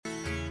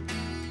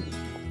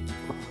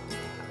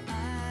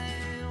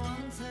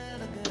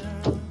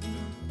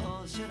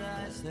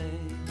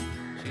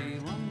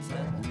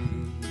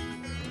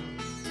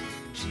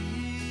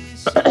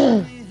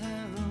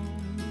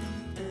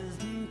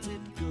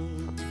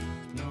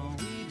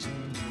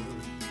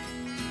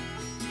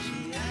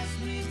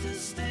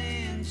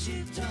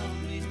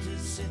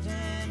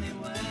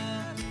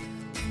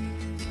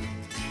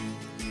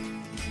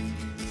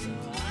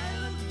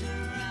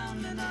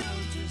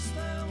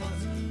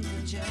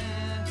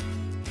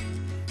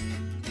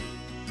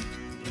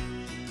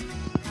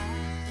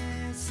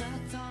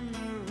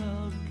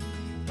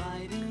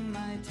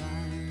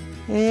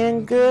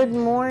And good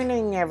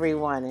morning,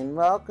 everyone, and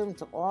welcome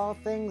to All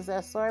Things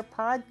SR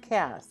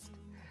Podcast.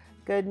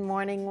 Good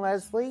morning,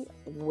 Leslie.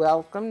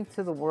 Welcome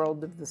to the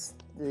world of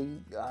the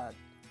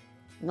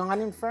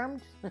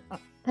non-infirmed.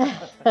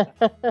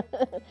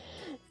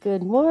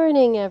 Good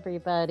morning,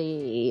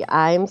 everybody.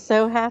 I'm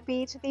so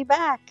happy to be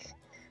back.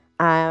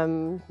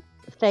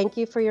 Thank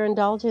you for your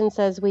indulgence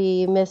as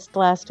we missed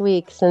last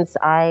week since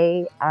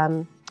I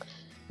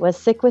was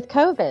sick with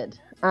COVID.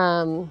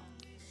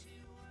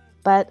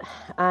 But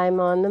I'm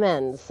on the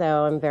mend,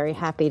 so I'm very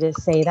happy to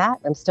say that.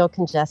 I'm still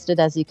congested,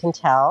 as you can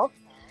tell.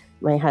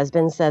 My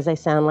husband says I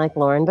sound like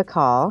Lauren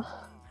Bacall.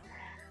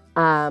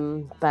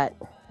 But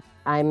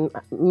I'm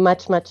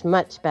much, much,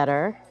 much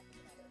better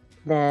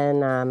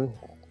than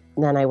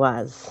I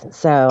was.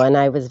 So, and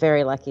I was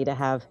very lucky to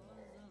have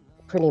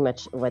pretty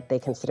much what they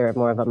consider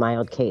more of a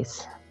mild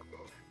case.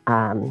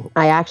 I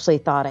actually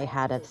thought I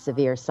had a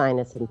severe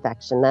sinus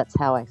infection. That's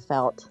how I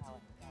felt.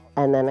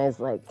 And then I was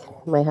like,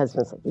 my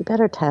husband's like, you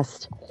better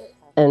test.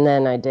 And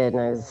then I did,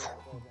 and I was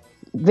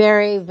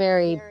very,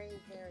 very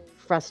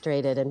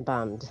frustrated and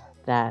bummed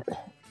that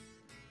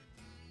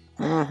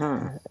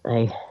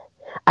I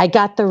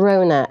got the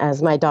Rona,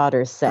 as my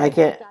daughters say.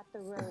 The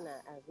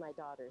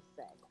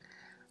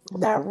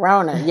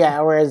Rona, yeah.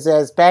 Whereas,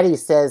 as Betty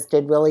says,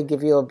 did Willie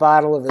give you a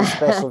bottle of his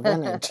special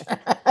vintage?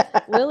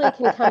 Willie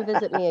can come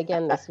visit me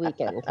again this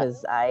weekend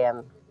because I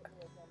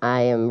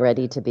am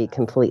ready to be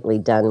completely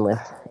done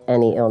with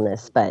any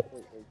illness. But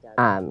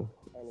no,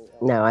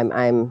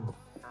 I'm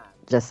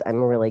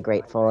really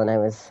grateful, and I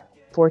was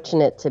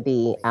fortunate to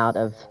be out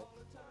of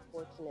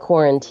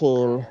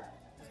quarantine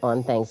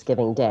on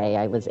Thanksgiving Day.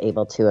 I was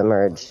able to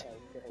emerge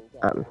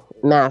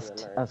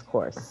masked, of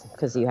course,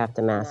 because you have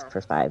to mask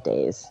for 5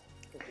 days.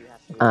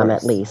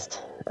 At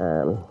least.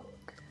 So,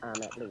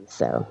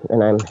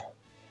 and I'm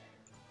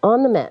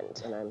on the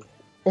mend.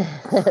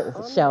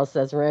 Shell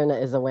says Rona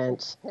is a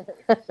wench.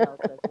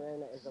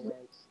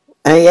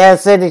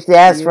 Yes,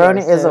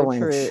 Rona is a wench.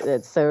 True.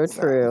 It's so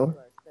true.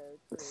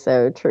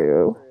 So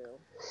true.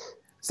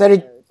 So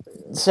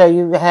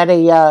you had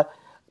a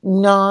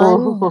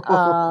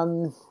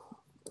non-quarantine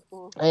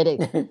I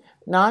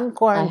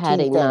had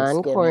a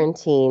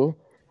non-quarantine,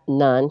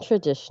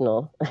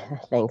 non-traditional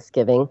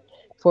Thanksgiving.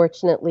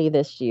 Fortunately,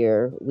 this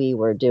year we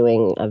were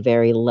doing a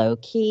very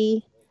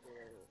low-key,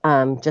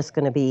 just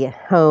going to be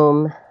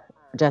home,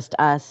 just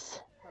us,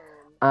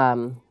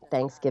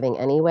 Thanksgiving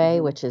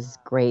anyway, which is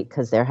great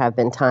because there have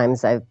been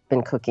times I've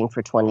been cooking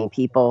for 20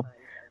 people.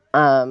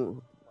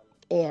 And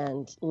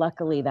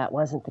luckily that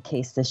wasn't the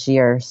case this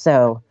year.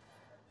 So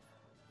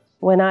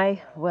when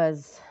I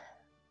was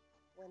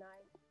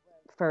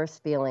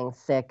first feeling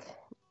sick,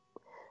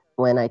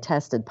 when I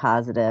tested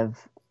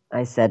positive,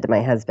 I said to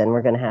my husband,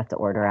 we're going to have to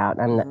order out.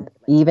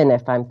 Even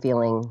if I'm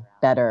feeling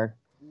better,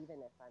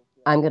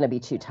 I'm going to be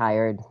too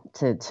tired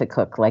to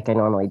cook like I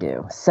normally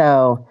do.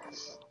 So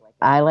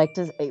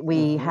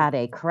we had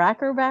a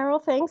Cracker Barrel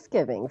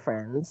Thanksgiving,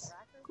 friends,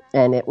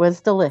 and it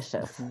was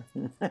delicious.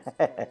 He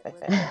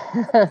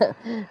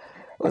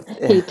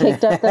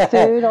picked up the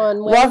food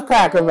on Wednesday. Love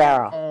Cracker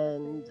Barrel.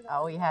 And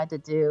all we had to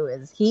do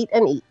is heat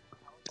and eat.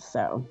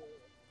 So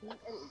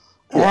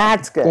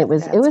that's good. It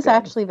was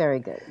actually very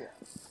good.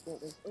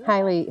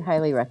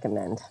 Highly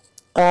recommend.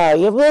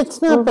 Yeah, but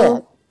it's not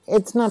bad.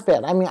 It's not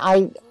bad. I mean,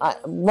 I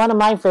one of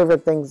my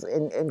favorite things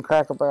in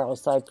Cracker Barrel,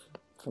 aside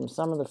from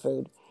some of the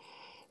food,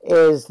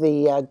 is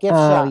the gift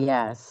shop. Oh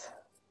yes.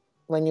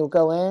 When you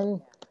go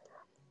in,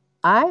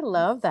 I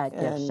love that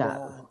gift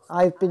shop.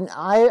 I've been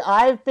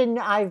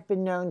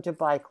known to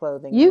buy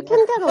clothing. You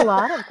can get a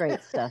lot of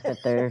great stuff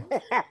at their,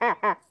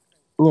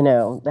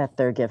 at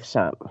their gift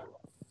shop.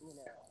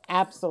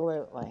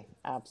 Absolutely.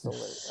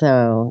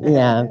 So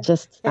yeah,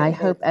 I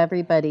hope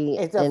everybody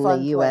in the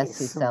U.S.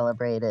 who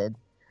celebrated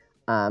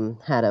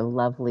had a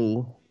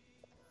lovely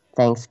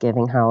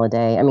Thanksgiving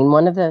holiday. I mean,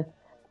 one of the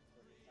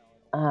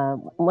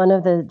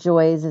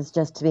joys is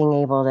just being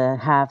able to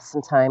have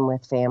some time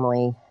with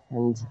family,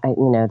 and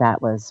that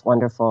was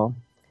wonderful.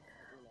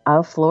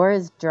 Oh, Flor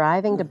is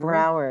driving to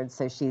Broward,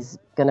 so she's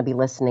going to be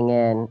listening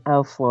in.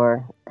 Oh,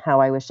 Flor, how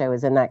I wish I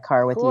was in that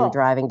car with you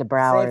driving to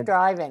Broward. Safe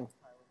driving.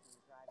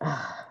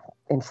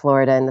 In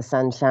Florida in the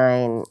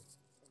sunshine,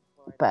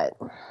 but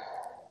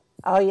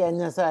oh yeah,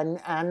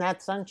 and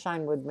that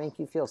sunshine would make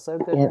you feel so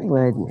good. It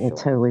would. Now, it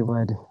totally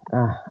would.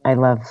 I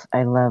love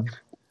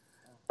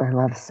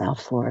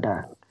South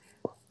Florida.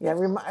 Yeah,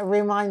 it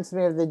reminds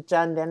me of the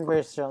John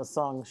Denver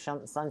song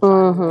 "Sunshine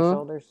on Your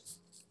Shoulders."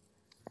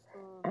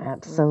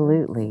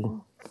 Absolutely.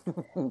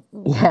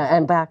 Yeah,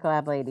 and Black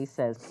Lab Lady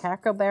says,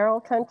 Cracker Barrel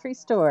Country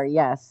Store,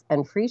 yes,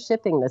 and free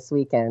shipping this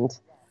weekend.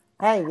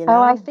 Hey, you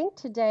Oh, I know. think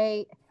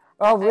today,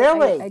 Oh, I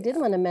really? did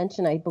want to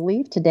mention, I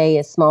believe today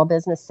is Small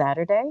Business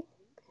Saturday.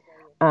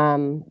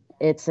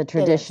 It's a It is. It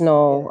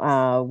traditional is.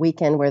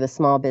 weekend where the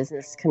small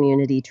business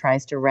community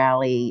tries to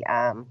rally,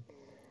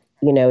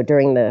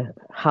 during the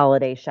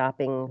holiday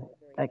shopping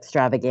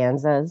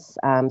extravaganzas.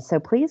 So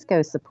please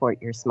go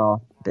support your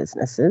small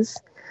businesses.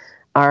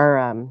 Our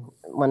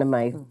one of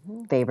my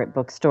Mm-hmm. favorite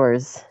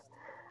bookstores,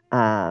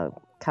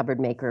 Cupboard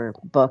Maker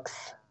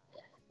Books,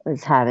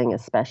 is having a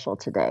special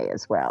today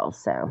as well.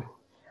 So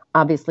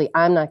obviously,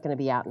 I'm not going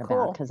to be out and about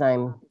Cool. because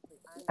I'm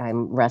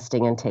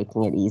resting and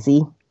taking it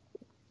easy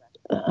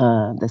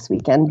this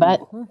weekend.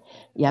 But Mm-hmm.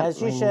 yep,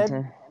 As you I need should.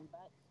 to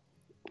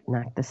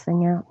knock this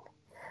thing out.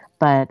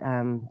 But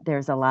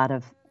there's a lot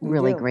of You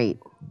really do. great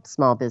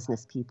small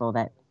business people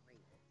that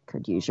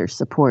could use your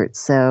support.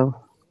 So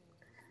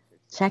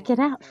check it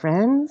out,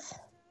 friends.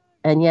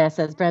 And yes,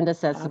 as Brenda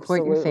says,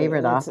 support your Absolutely.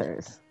 favorite And it's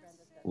authors.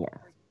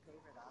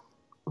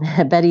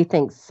 Yeah. Betty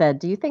said,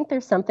 do you think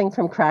there's something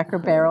from Cracker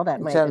Barrel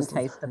that might just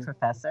entice the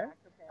professor?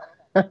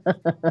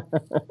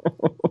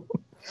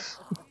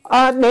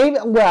 maybe.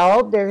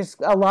 Well, there's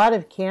a lot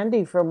of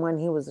candy from when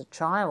he was a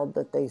child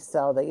that they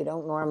sell that you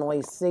don't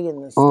normally see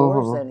in the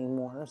stores Mm-hmm.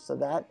 anymore, so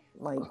that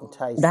might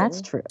entice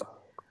That's him. true.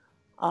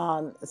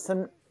 Um,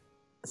 some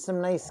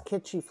some nice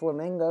kitschy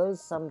flamingos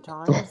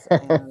sometimes,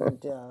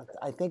 and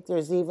I think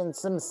there's even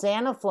some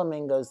Santa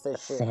flamingos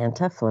this year.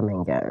 Santa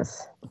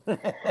flamingos.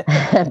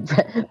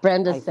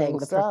 Brenda's I saying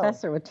think the so.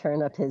 professor would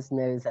turn up his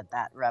nose at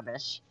that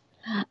rubbish.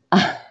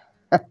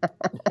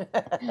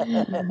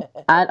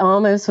 That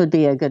almost would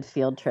be a good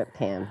field trip,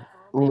 Pam.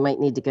 We might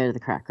need to go to the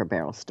Cracker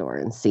Barrel store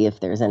and see if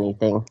there's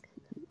anything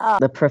Oh,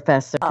 the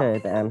professor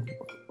could.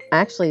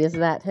 Actually, is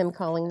that him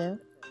calling now?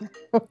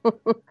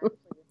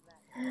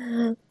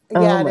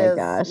 Oh yeah, it my is.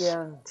 gosh,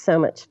 Yeah. so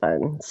much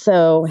fun.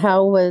 So,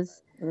 how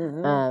was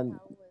Hmm. um,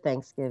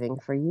 Thanksgiving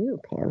for you,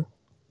 Pam?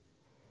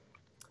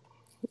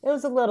 It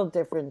was a little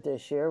different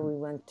this year. We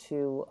went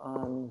to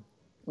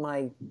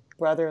my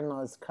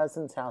brother-in-law's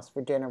cousin's house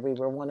for dinner.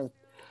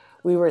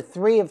 We were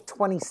three of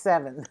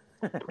 27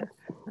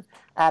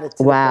 added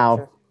to the Wow.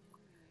 picture,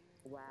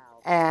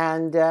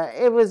 and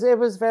it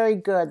was very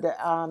good.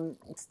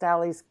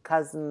 Sally's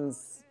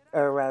cousins,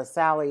 or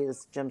Sally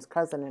is Jim's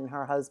cousin, and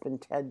her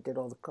husband Ted did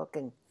all the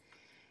cooking.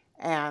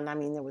 And I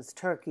mean, there was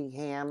turkey,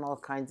 ham, all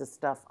kinds of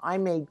stuff. I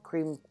made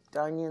creamed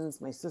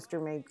onions. My sister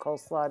made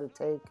coleslaw to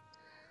take.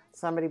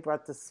 Somebody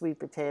brought the sweet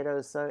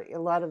potatoes. So a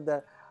lot of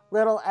the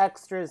little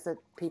extras that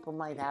people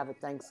might have at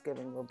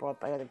Thanksgiving were brought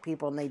by other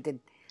people, and they did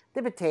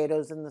the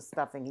potatoes and the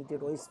stuffing. He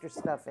did oyster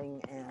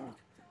stuffing and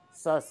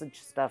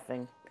sausage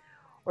stuffing,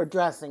 or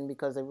dressing,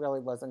 because it really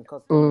wasn't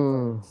cooked in the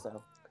Mm. third.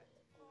 So,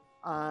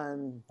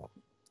 um,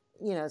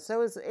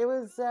 so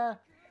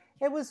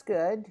it was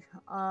good.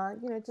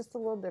 Just a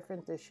little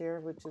different this year,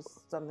 which is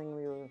something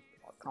we were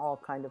all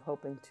kind of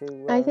hoping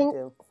to I think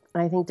do.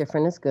 I think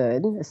different is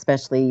good,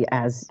 especially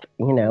as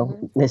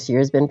Mm-hmm. this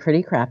year's been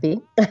pretty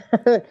crappy.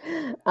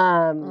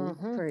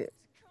 Mm-hmm. For To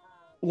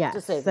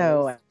yes, say the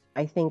so least.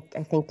 I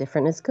think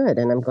different is good,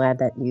 and I'm glad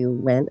that you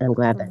went. I'm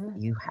glad that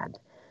Mm-hmm. you had.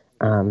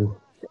 Um,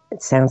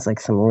 it sounds like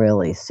some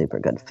really super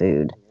good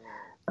food,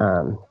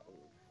 um,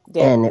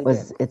 Yeah, and we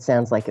did. it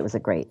sounds like it was a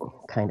great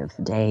kind of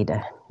day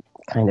to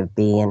kind of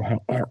be and hang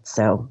out.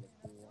 So,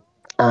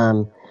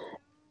 um,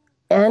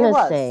 It Anna's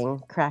was.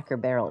 saying Cracker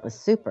Barrel is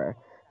super.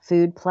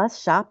 Food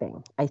plus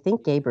shopping. I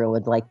think Gabriel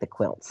would like the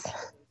quilts.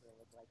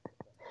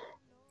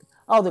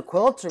 Oh, the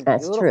quilts are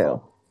That's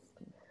true. beautiful.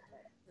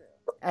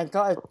 And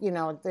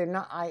they're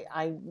not.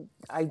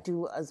 I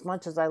do, as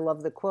much as I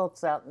love the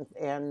quilts out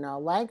in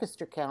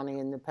Lancaster County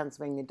in the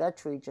Pennsylvania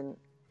Dutch region,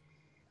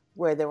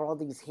 where there are all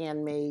these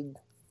handmade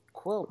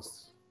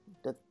quilts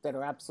that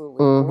are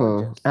absolutely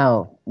Mm-hmm. gorgeous.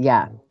 Oh,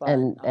 yeah. But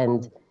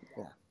And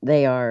yeah,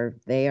 they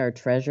are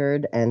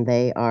treasured and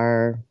they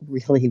are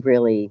really,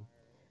 really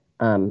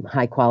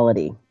high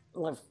quality.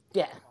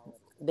 yeah,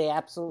 they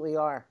absolutely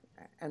are,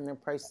 and their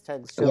price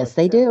tags show Yes, it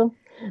they too. do.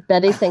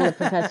 Betty's saying the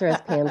professor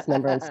has Pam's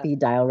number on speed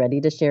dial,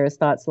 ready to share his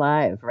thoughts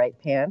live, right,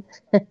 Pam?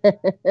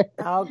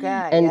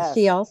 Okay, And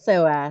she yes.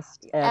 also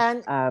asked if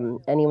And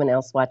anyone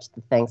else watched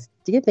the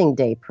Thanksgiving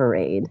Day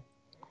parade.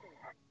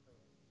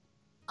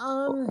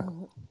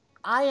 um,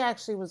 I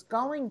actually was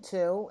going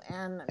to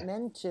and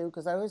meant to,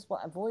 because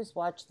I've always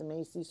watched the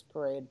Macy's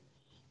parade.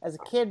 As a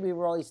kid, we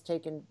were always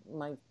taken.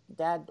 My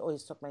dad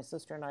always took my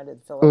sister and I to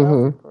the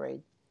Philadelphia Mm-hmm.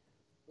 parade.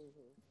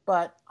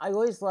 But I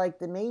always liked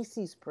the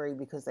Macy's parade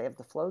because they have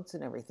the floats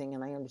and everything.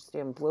 And I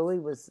understand Bluey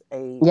was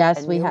a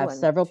Yes, we new have one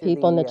several to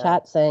people in the the.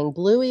 chat saying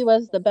Bluey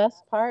was the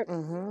best part.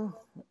 Mm-hmm.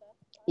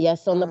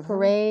 Yes, on the Mm-hmm.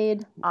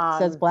 parade,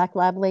 says Um. Black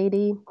Lab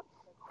Lady.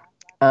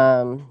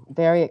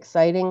 Very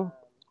exciting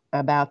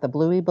about the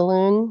Bluey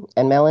balloon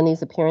and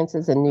Melanie's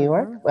appearances in New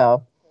York. Mm-hmm.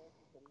 Well,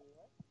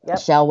 Yep.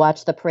 Shell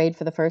watched the parade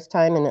for the first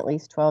time in at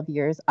least 12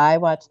 years. I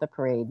watch the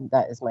parade.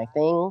 That is my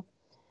thing.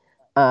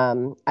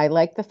 I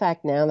like the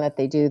fact now that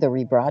they do the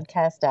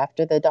rebroadcast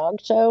after the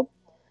dog show.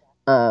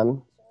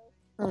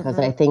 because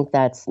I think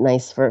that's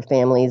nice for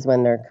families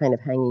when they're kind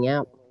of hanging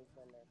out.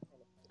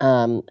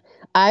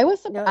 I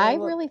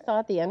really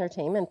thought the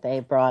entertainment they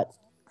brought.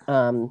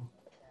 I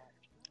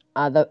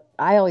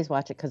always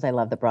watch it because I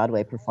love the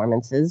Broadway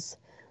performances,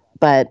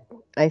 but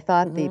I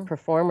thought the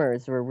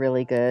performers were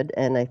really good,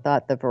 and I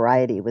thought the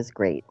variety was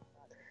great.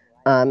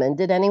 And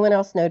did anyone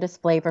else notice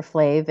Flavor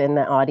Flav in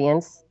the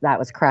audience? That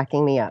was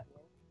cracking me up.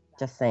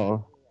 Just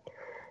saying.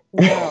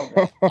 No,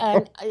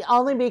 and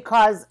only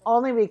because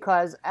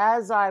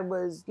as I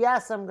was,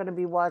 yes, I'm going to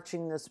be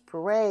watching this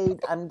parade.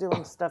 I'm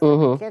doing stuff in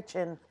the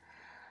kitchen,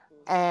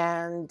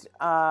 and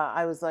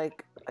I was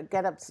like, I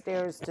get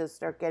upstairs to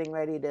start getting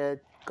ready to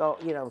go,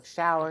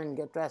 shower and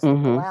get dressed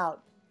and go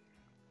out.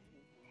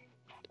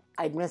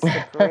 I'd missed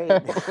the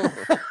parade.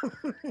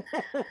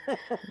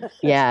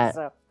 Yeah.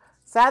 So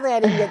sadly,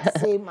 I didn't get to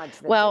see much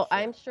of it. Well,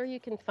 I'm sure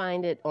you can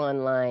find it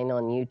online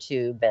on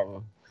YouTube,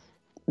 and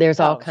there's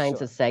all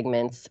kinds of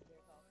segments.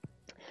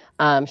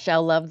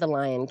 Shell loved The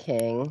Lion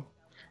King.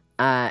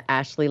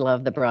 Ashley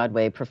loved the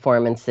Broadway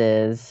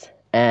performances.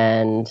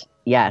 And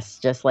yes,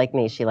 just like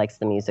me, she likes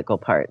the musical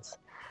parts.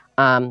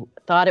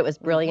 Thought it was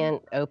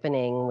brilliant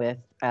opening with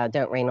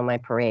Don't Rain on My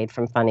Parade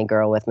from Funny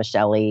Girl with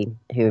Michelle Lee,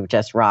 who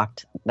just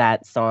rocked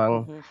that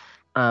song.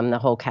 The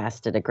whole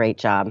cast did a great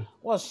job.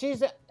 Well, she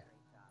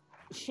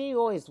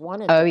always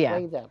wanted to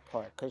play that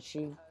part because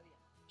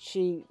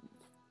she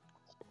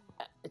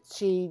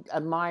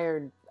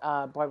admired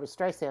Barbra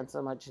Streisand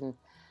so much and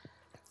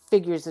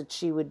figures that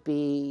she would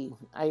be.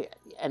 I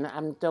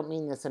don't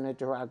mean this in a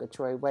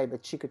derogatory way,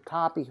 but she could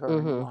copy her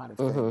in a lot of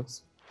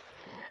things.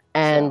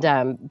 And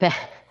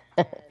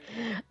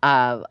a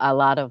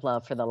lot of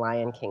love for The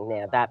Lion King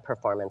there. That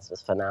performance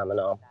was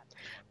phenomenal.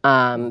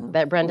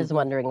 But Brenda's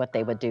wondering what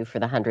they would do for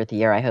the 100th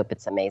year. I hope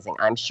it's amazing.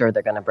 I'm sure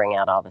they're going to bring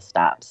out all the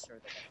stops.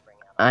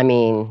 I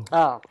mean,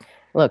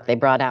 look, they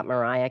brought out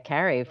Mariah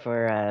Carey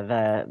for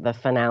the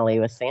finale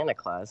with Santa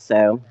Claus.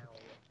 So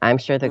I'm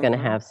sure they're going to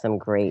have some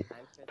great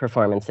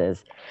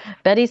performances.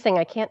 Betty's saying,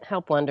 I can't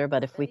help wonder,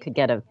 but if we could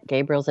get a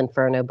Gabriel's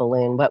Inferno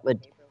balloon, what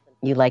would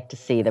you like to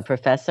see? The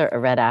Professor, a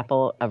red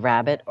apple, a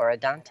rabbit, or a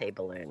Dante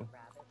balloon?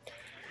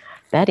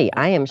 Betty,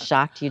 I am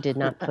shocked you did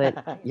not put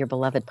your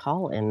beloved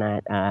Paul in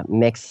that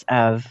mix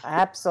of...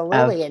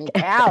 Absolutely, and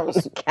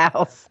cows.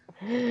 Cows.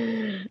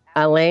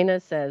 Elena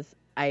says,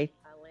 I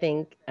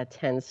think a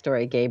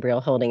 10-story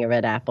Gabriel holding a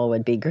red apple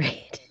would be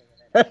great.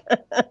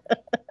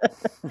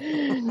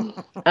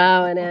 And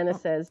Anna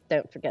says,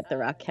 don't forget the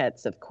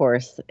Rockettes, of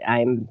course.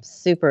 I'm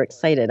super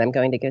excited. I'm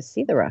going to go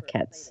see the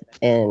Rockettes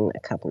in a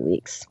couple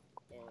weeks.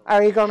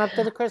 Are you going up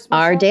to the Christmas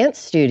Our show? dance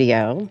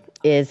studio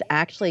is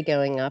actually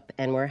going up,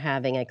 and we're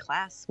having a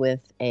class with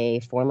a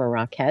former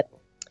Rockette,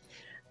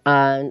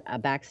 a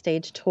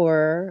backstage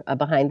tour, a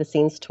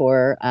behind-the-scenes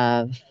tour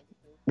of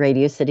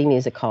Radio City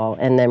Music Hall,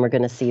 and then we're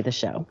going to see the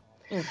show.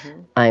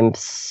 I'm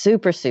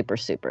super, super,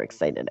 super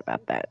excited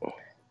about that.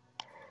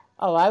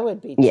 Oh, I would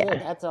be too. Yeah.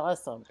 That's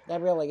awesome.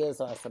 That really is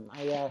awesome.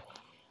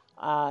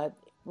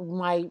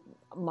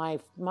 My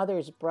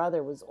mother's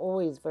brother was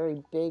always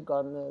very big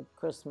on the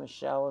Christmas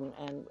show,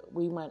 and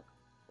we went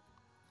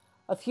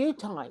a few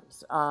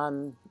times.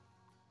 I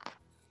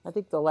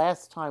think the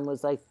last time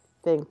was, I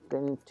think,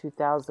 in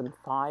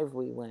 2005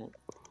 we went.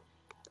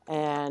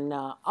 And,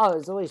 it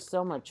was always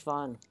so much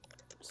fun.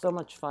 So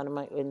much fun.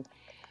 My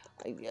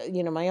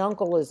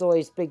uncle was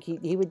always big.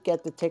 He would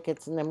get the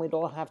tickets, and then we'd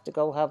all have to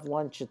go have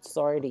lunch at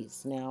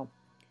Sardi's. Now,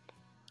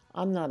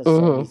 I'm not a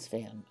Sardi's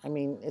fan. I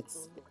mean,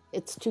 it's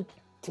too,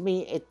 to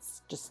me,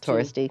 it's just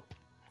touristy.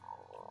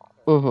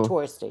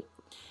 Touristy.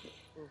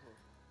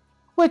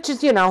 Which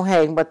is,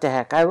 hey, what the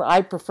heck.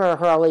 I prefer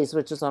Hurley's,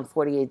 which is on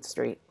 48th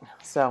Street.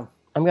 So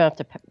I'm going to have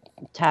to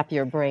tap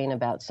your brain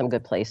about some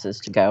good places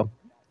to go.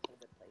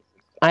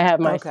 I have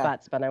my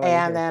spots, but I want to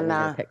hear some of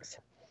your picks.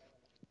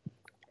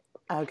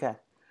 Okay.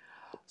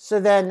 So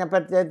then,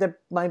 but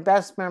my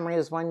best memory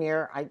is one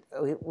year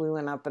we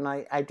went up and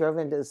I drove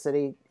into the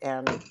city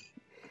and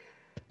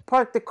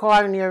parked the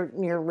car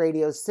near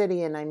Radio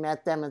City, and I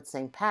met them at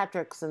St.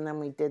 Patrick's, and then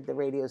we did the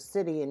Radio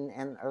City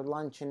or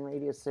lunch in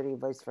Radio City,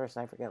 vice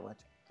versa, I forget which.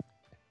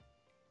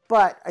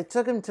 But I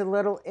took him to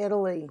Little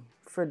Italy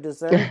for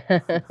dessert.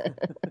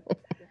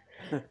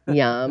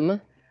 Yum.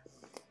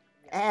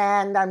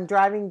 And I'm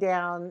driving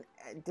downtown,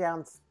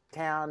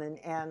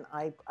 and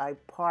I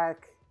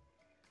park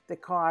the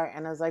car,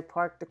 and as I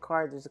park the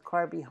car, there's a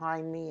car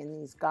behind me,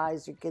 and these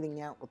guys are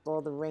getting out with all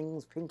the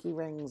rings, pinky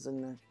rings,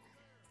 and the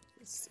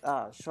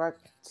shark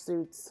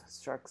skin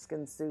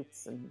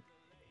suits, and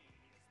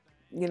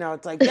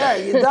it's like,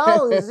 there you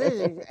go.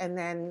 And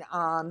then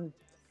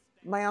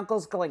my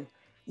uncle's going,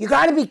 you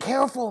got to be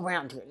careful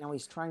around here. Now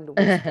he's trying to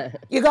whisper.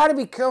 You got to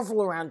be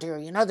careful around here.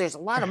 There's a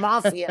lot of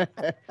mafia.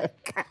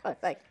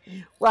 Like,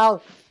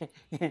 well,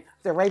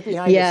 they're right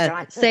behind us.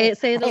 John. Say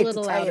it a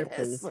little louder,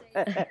 please.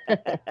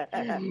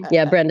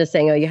 Yeah, Brenda's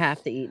saying, you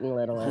have to eat in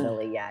Little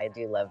Italy. Yeah, I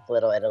do love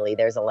Little Italy.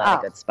 There's a lot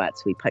of good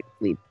spots. We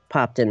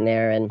popped in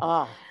there, and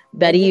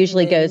Betty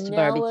usually goes to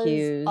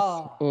barbecues.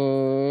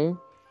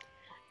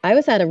 I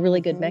was at a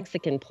really good Mm-hmm.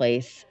 Mexican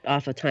place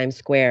off of Times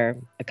Square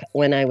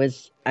when I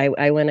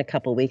went a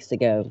couple weeks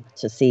ago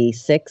to see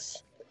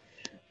Six,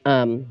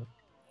 um,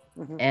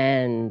 Mm-hmm.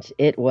 and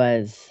it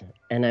was,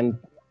 and I'm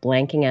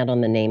blanking out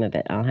on the name of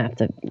it. I'll have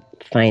to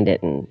find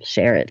it and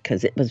share it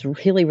because it was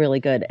really, really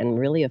good and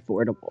really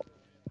affordable,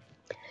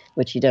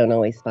 which you don't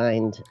always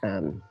find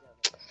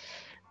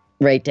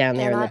right down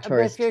there And in the if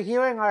tourist you're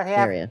hearing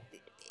area.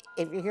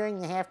 if you're hearing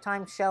the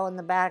halftime show in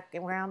the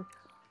background,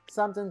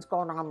 something's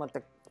going on with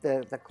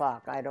the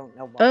clock. I don't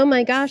know what. Oh my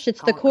It's gosh,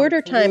 it's the gone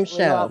quarter time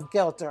completely show. off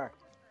kilter.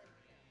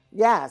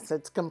 Yes,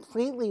 it's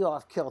completely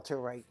off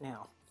kilter right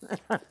now.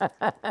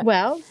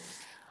 Well,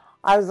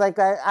 I was like,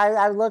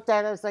 I looked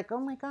at it, I was like, oh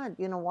my God,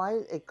 you know why?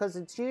 Because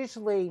it's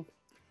usually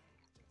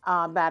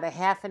about a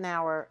half an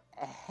hour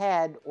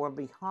ahead or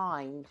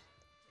behind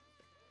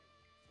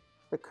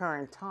the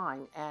current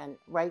time. And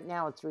right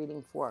now it's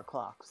reading 4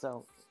 o'clock.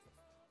 So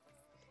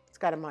it's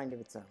got a mind of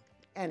its own.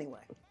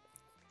 Anyway,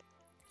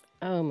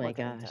 oh my what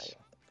can I tell gosh.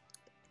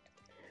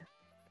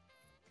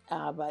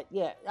 you? But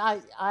yeah,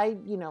 I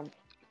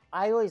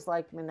always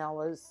like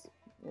Manila's.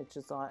 It's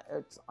just on.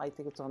 I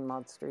think it's on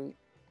Mott Street,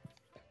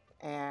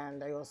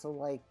 and I also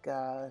like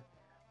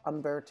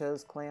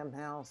Umberto's Clam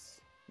House.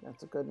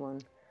 That's a good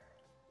one.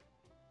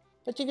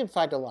 But you can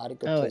find a lot of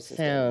good Oh, it places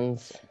down there.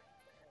 sounds,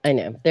 I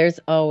know. There's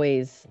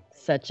always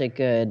such a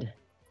good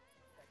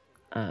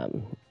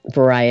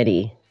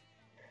variety.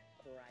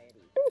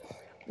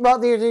 Well,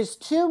 there's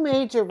two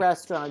major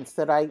restaurants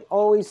that I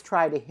always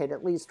try to hit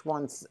at least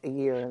once a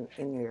year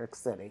in New York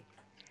City,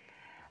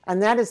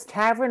 and that is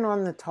Tavern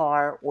on the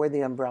Tar or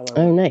the Umbrella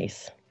Oh, Room.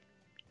 nice.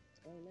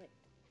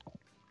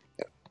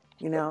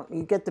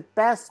 You get the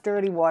best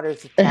dirty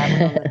waters at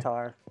Tavern on the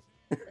Tar,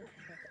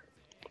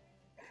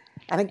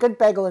 and a good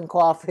bagel and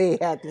coffee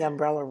at the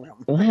Umbrella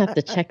Room. We'll have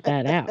to check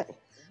that out.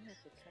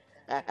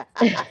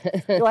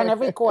 They're on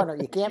every corner.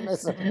 You can't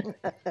miss them.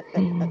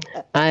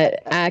 I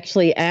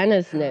actually,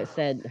 Anna's note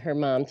said her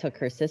mom took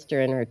her sister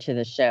and her to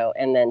the show,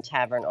 and then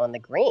Tavern on the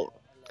Green.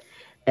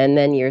 And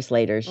then years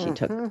later,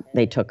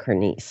 they took her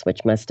niece,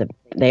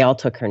 they all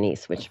took her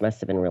niece, which must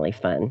have been really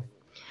fun.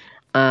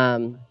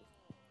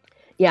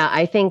 Yeah,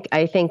 I think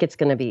it's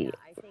going to be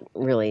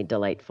really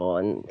delightful,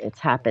 and it's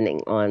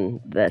happening on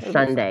the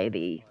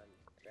Sunday.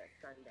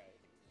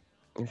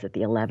 Is it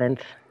the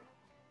 11th?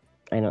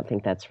 I don't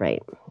think that's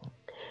right.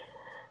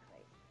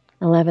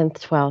 11th,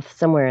 12th,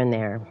 somewhere in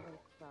there,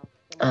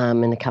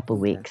 in a couple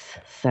weeks.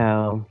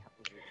 So,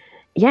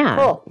 yeah.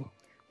 Cool.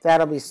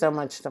 That'll be so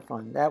much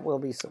fun. That will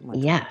be so much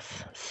fun.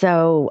 Yes.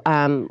 So,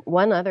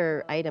 one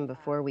other item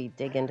before we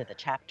dig into the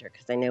chapter,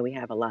 because I know we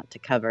have a lot to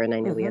cover and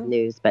I know we have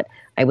news, but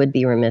I would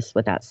be remiss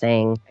without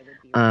saying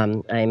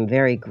I'm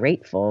very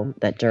grateful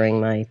that during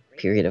my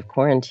period of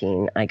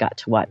quarantine, I got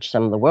to watch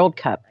some of the World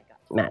Cup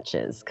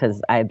matches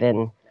because I've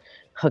been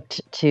hooked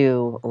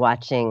to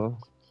watching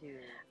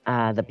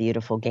the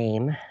beautiful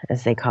game,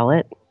 as they call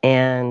it.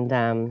 And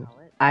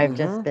I've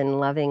just been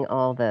loving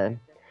all the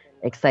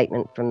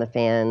excitement from the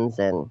fans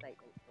and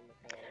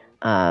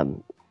I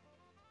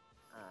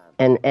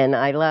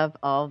love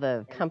all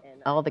the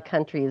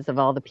countries of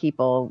all the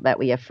people that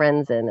we have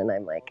friends in, and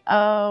I'm like,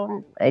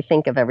 oh, I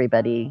think of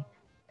everybody,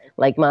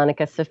 like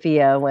Monica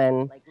Sophia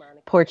when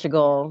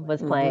Portugal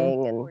was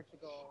playing, and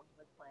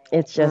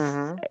it's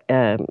just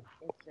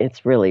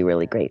it's really,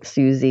 really great.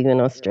 Susie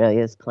when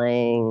Australia is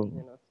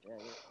playing.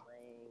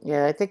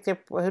 Yeah, I think they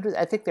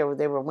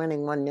were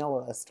winning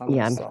 1-0 last time.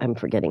 Yeah, I'm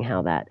forgetting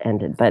how that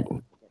ended, but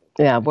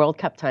yeah, World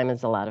Cup time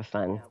is a lot of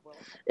fun.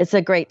 It's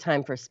a great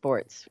time for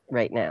sports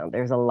right now.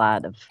 There's a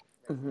lot of,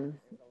 a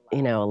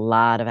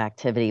lot of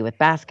activity with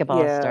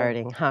basketball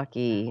starting,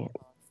 hockey,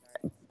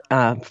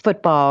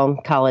 football,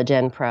 college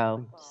and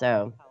pro.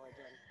 So,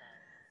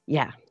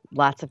 yeah,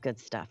 lots of good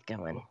stuff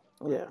going.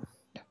 Yeah,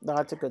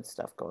 lots of good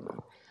stuff going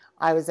on.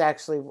 I was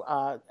actually,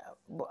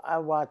 I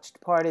watched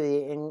part of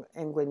the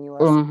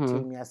England-US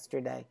team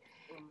yesterday,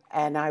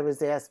 and I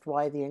was asked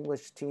why the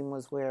English team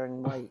was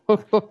wearing white.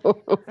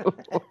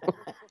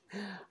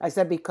 I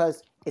said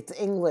because it's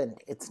England.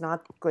 It's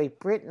not Great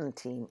Britain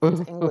team.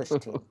 It's English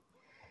team.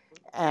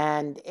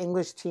 And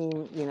English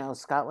team,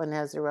 Scotland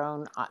has their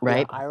own.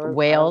 Right.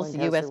 Wales,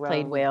 U.S.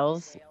 played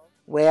Wales.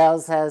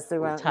 Wales has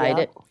their own. Tied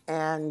it.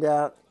 And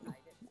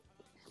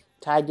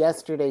tied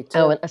yesterday, too.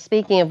 Oh, and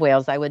speaking of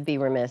Wales, I would be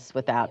remiss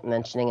without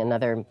mentioning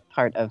another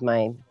part of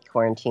my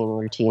quarantine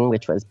routine,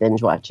 which was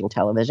binge watching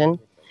television.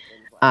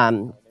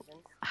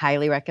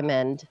 Highly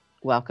recommend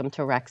Welcome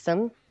to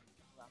Wrexham.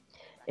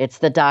 It's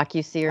the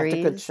docuseries. That's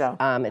a good show.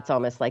 It's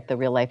almost like the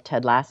real life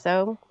Ted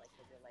Lasso.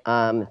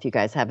 If you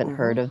guys haven't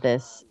heard of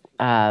this,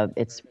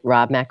 it's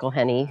Rob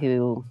McElhenney,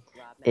 who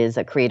is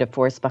a creative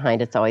force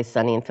behind It's Always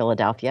Sunny in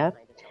Philadelphia,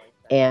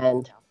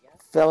 and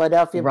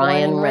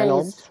Ryan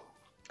Reynolds.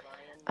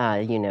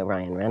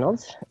 Ryan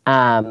Reynolds.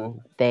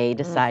 They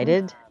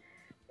decided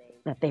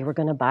that they were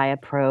going to buy a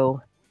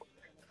pro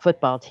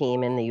football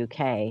team in the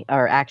UK,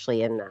 or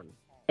actually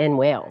in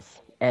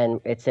Wales,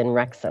 and it's in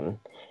Wrexham.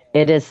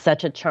 It is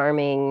such a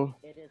charming,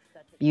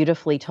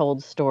 beautifully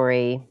told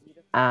story.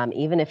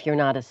 Even if you're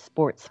not a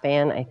sports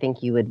fan, I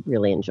think you would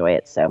really enjoy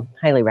it. So,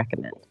 highly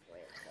recommend.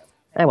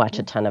 I watch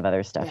a ton of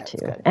other stuff too,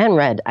 and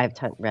I've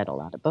read a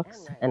lot of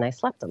books, and I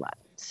slept a lot.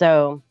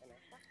 So,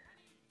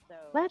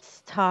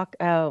 let's talk.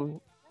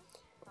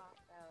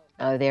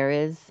 There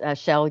is,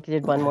 Shell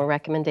did one more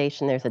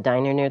recommendation. There's a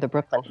diner near the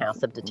Brooklyn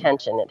House of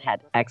Detention. It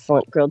had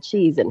excellent grilled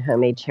cheese and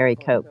homemade cherry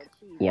Coke.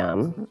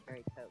 Yum.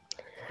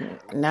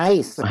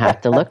 Nice. I'll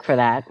have to look for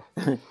that.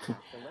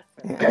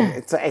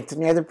 It's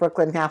near the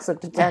Brooklyn House of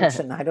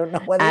Detention. I don't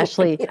know what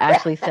Ashley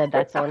said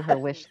that's on her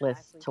wish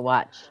list to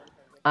watch.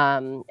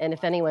 And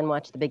if anyone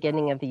watched the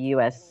beginning of the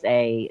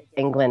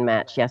USA-England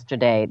match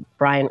yesterday,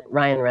 Ryan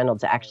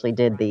Reynolds actually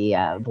did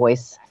the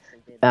voice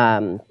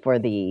for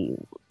the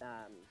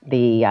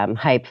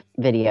hype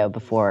video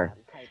before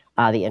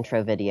the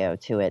intro video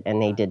to it, and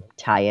they did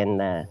tie in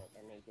the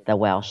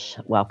Welsh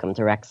Welcome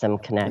to Wrexham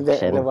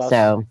connection. The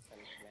so,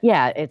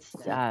 yeah, it's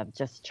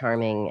just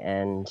charming,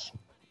 and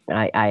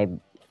I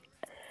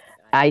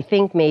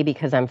think maybe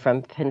because I'm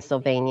from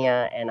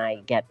Pennsylvania and I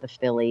get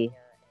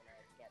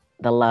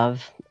the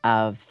love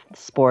of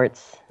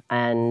sports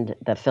and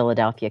the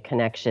Philadelphia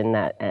connection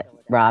that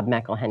Rob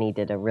McElhenney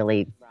did a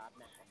really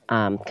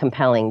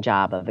compelling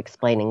job of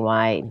explaining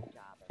why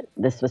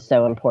this was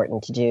so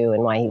important to do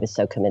and why he was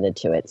so committed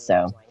to it.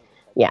 So,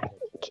 yeah,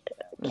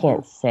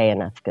 can't say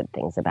enough good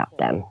things about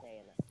them.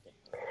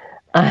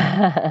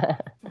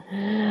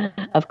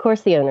 Of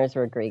course, the owners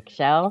were Greek,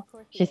 Shell.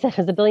 She said it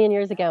was 1 billion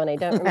years ago, and I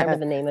don't remember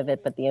the name of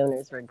it, but the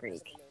owners were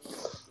Greek.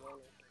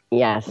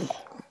 Yes.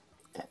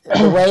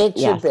 The way it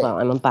should be. Well,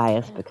 I'm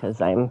biased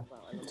because I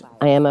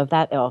am of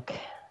that ilk.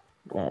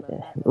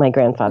 My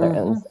grandfather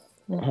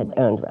had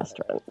owned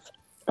restaurants.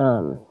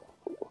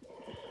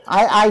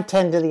 I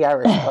tend to the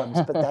Irish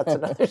pubs, but that's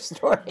another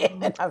story.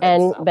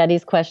 And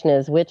Betty's question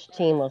is, which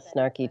team will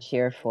Snarky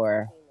cheer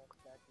for?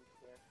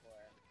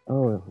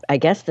 Oh, I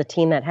guess the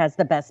team that has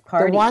the best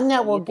party. The one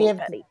that will give,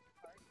 Betty?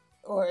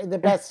 Or the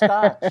best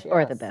scotch. Yes.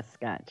 Or the best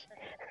scotch.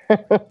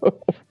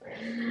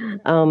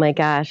 Oh my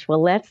gosh.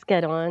 Well, let's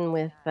get on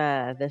with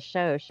the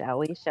show, shall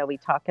we? Shall we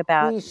talk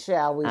about? We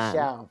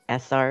shall.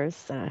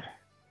 SR's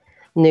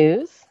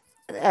news.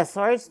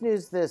 SR's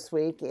news this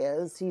week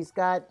is he's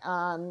got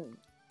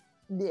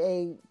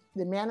the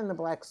Man in the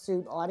Black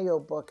Suit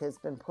audiobook has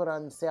been put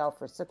on sale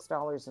for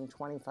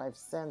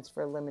 $6.25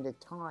 for a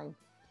limited time.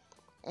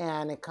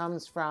 And it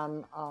comes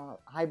from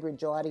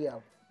Highbridge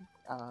Audio,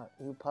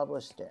 who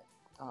published it.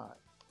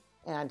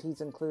 And he's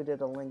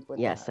included a link with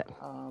that.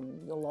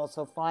 You'll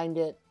also find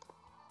it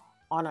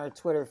on our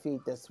Twitter feed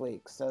this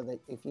week, so that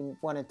if you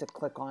wanted to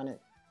click on it,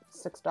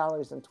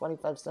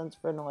 $6.25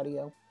 for an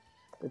audio.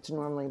 It's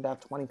normally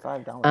about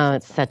 $25. Oh,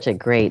 it's such a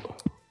great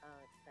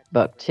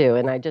book, too.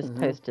 And I just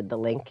posted the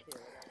link.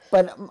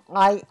 But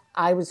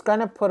I was going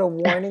to put a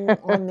warning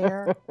on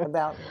there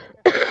about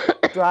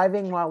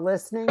driving while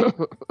listening.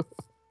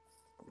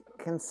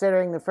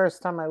 Considering the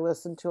first time I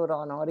listened to it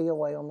on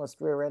audio, I almost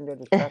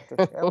rear-ended a tractor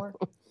trailer.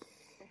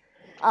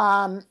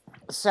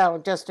 So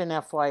just an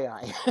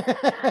FYI.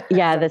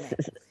 Yeah,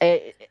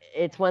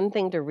 it's one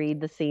thing to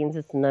read the scenes.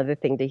 It's another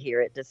thing to hear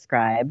it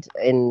described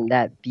in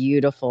that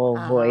beautiful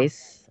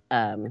voice.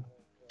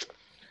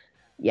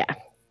 Yeah.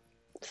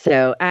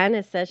 So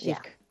Anna says she's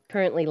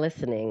currently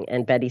listening,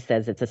 and Betty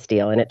says it's a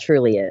steal, and it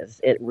truly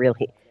is.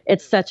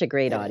 It's such a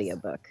great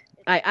audiobook.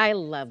 I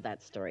love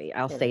that story.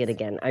 I'll say it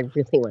again. I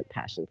really want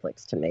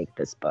Passionflix to make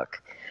this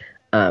book.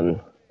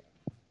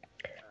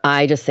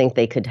 I just think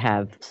they could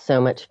have so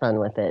much fun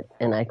with it,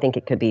 and I think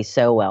it could be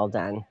so well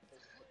done.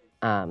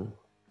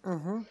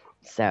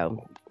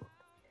 So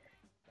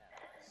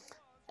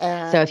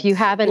if you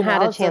haven't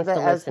had a chance to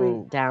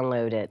listen,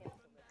 download it.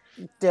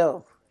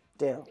 Do.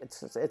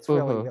 It's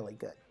really, really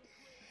good.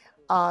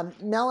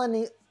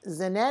 Melanie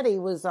Zanetti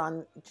was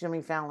on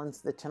Jimmy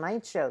Fallon's The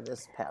Tonight Show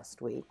this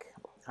past week.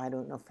 I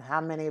don't know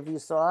how many of you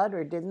saw it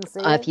or didn't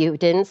see it. If you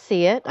didn't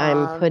see it,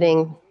 I'm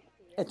putting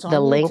the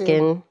link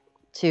in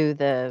to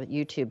the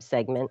YouTube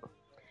segment.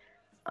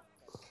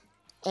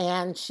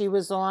 And she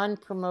was on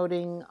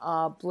promoting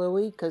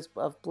Bluey because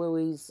of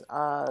Bluey's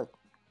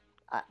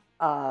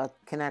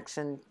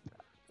connection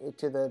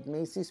to the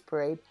Macy's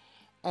parade.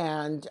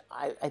 And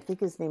I think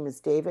his name is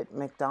David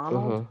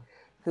McDonald,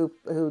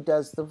 who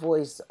does the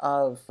voice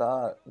of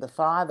the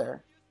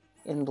father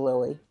in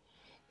Bluey.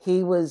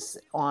 He was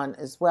on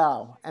as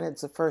well, and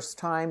it's the first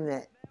time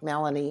that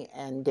Melanie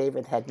and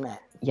David had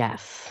met.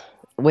 Yes,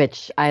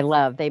 which I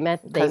love. They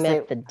met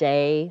the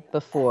day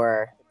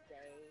before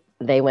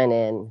they went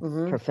in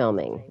for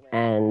filming,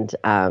 and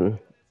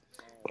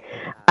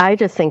I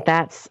just think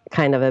that's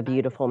kind of a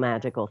beautiful,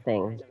 magical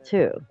thing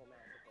too.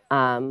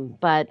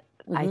 But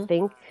I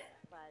think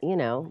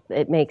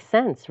it makes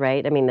sense,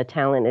 right? I mean, the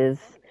talent is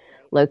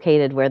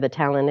located where the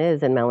talent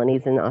is, and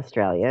Melanie's in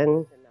Australia,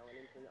 and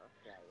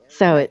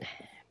so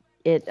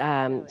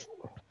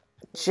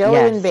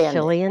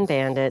Chilean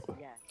Bandit.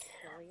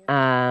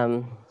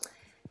 And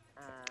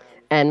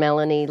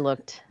Melanie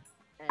looked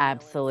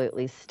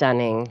absolutely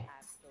stunning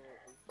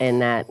in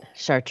that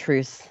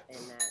chartreuse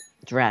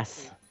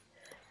dress.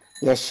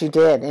 Yes, she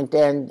did, and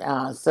then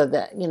so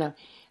that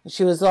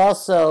she was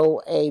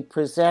also a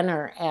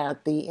presenter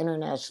at the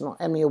International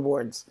Emmy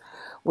Awards,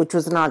 which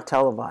was not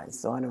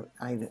televised. So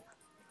I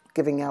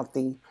giving out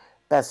the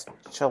best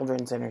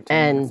children's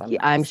entertainment, if And I'm not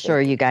I'm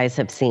sure you mistaken. guys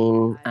have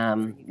seen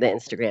the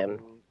Instagram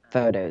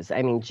photos.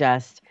 I mean,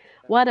 just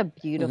what a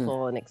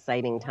beautiful and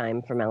exciting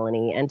time for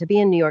Melanie. And to be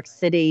in New York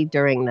City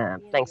during the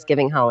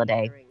Thanksgiving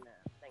holiday,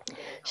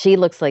 she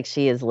looks like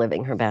she is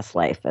living her best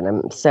life. And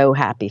I'm so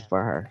happy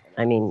for her.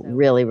 I mean,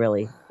 really,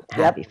 really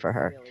happy Yep, for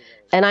her.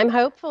 And I'm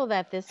hopeful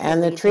that this will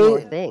and the lead to more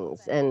tree.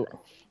 things. And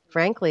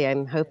frankly,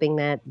 I'm hoping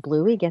that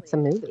Bluey gets a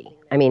movie.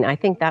 I mean, I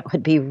think that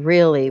would be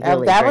really,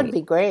 really That would great.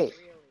 be great.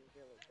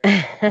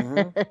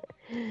 Hmm.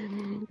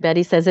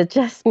 Betty says, "It's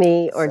just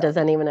me, or So. does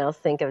anyone else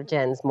think of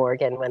Jens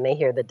Morgan when they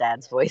hear the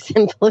dad's voice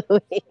in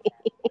Bluey?"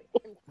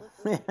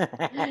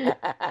 I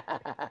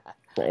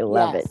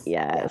love it. Yes, yes.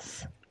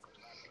 Yes.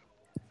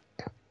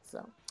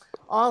 So,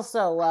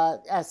 also,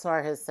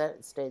 SR has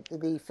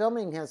stated the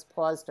filming has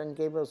paused on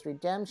Gabriel's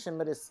redemption,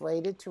 but is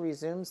slated to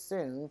resume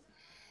soon,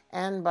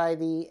 and by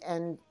the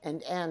end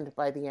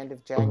by the end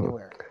of Mhm.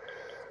 January.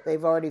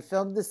 They've already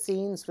filmed the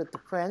scenes with the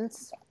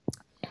prince,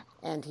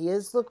 and he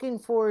is looking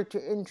forward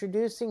to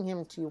introducing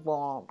him to you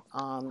all.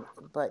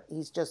 But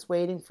he's just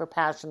waiting for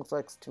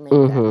Passionflix to make that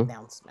Mhm.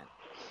 announcement.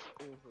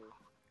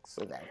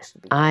 So that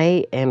should be good.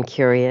 I am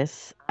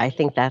curious. I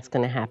think that's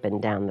going to happen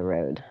down the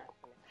road.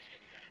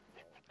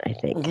 I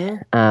think.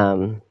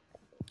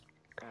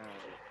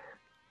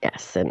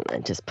 Yes, and I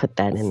just put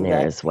that in So there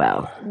that as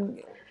well.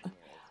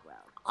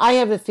 I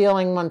have a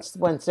feeling once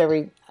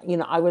every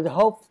I would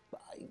hope,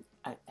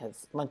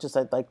 as much as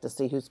I'd like to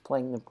see who's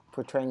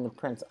portraying the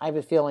prince, I have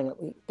a feeling that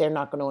they're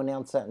not going to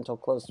announce that until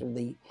closer to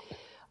the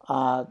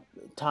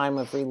time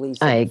of release.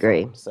 I Of the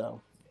agree. film.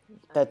 So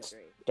that's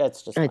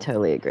just I my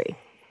totally agree.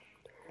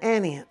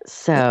 anyhow.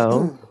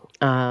 So,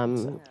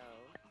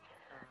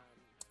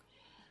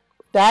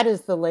 That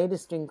is the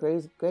latest and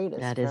greatest.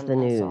 that is from the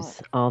SR.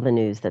 news. All the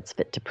news that's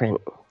fit to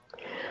print.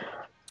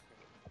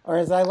 Or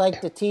as I like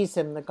to tease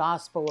him, the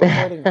gospel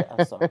according to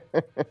SR.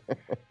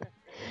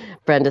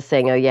 Brenda's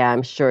saying, "Oh yeah,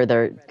 I'm sure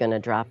they're going to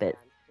drop it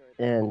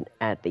and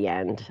at the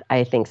end."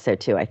 I think so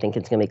too. I think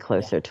it's going to be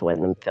closer to when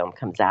the film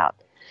comes out.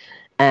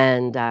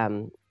 And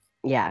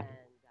yeah.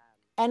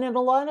 And in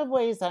a lot of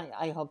ways,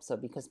 I hope so,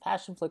 because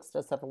Passionflix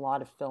does have a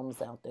lot of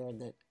films out there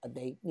that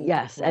they need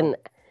Yes, to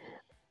promote.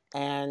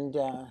 And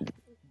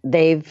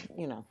they've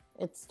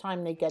it's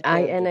time they get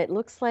and it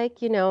looks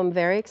like, I'm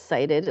very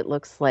excited. It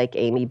looks like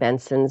Amy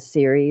Benson's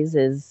series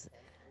is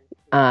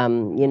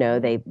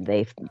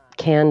they've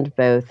canned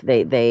both.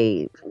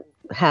 They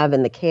have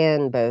in the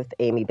can both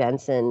Amy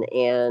Benson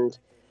and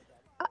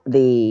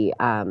the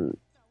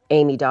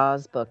Amy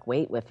Dawes book,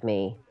 Wait With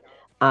Me.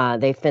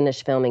 They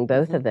finished filming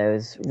both of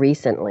those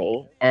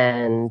recently,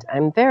 and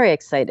I'm very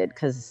excited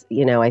because,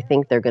 I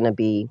think they're going to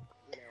be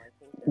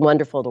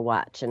wonderful to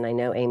watch. And I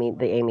know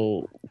the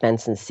Amy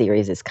Benson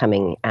series is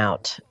coming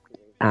out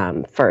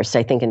first,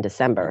 I think in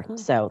December.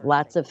 So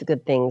lots of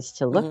good things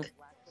to look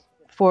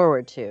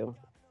forward to.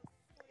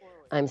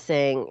 I'm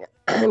seeing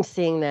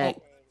that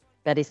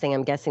Betty's saying,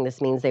 "I'm guessing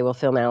this means they will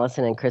film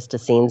Allison and Krista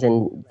scenes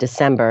in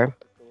December."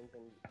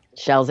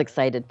 Shell's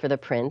excited for the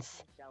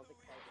prince.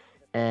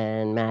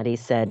 And Maddie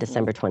said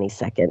December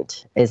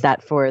 22nd. Is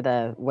that for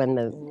when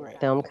the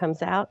film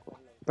comes out,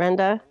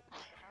 Brenda?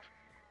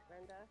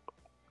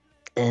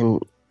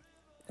 And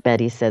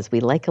Betty says, "We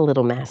like a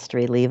little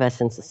mastery. Leave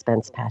us in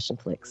suspense,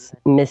 Passionflix.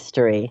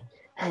 Mystery."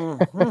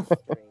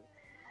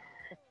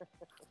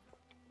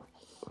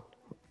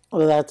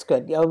 Well, that's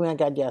good. Oh my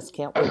God, yes.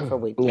 Can't wait for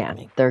Wait With Yeah,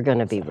 Me. they're going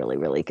to be really,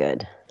 really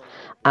good.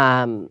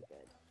 And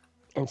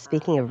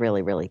speaking of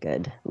really, really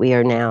good, we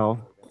are now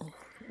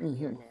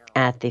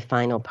at the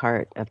final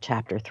part of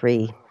chapter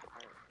 3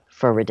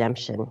 for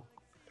Redemption,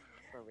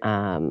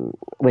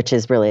 which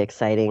is really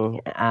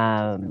exciting.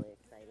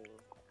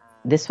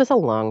 This was a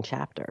long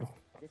chapter.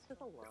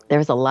 There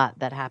was a lot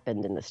that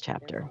happened in this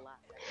chapter.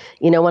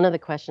 One of the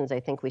questions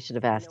I think we should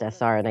have asked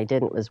SR, and I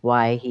didn't, was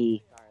why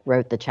he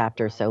wrote the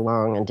chapter so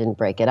long and didn't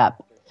break it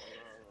up.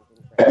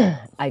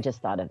 I just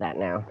thought of that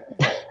now.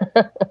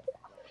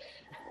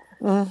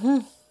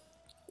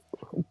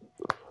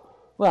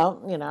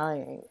 Well,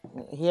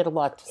 he had a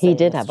lot to say. He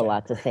did have a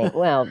lot to say.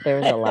 Well, there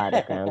was a lot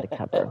of ground to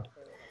cover.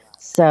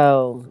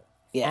 So,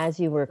 as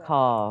you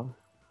recall,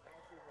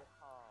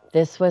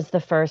 this was the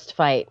first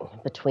fight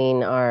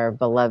between our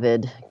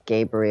beloved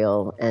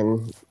Gabriel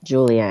and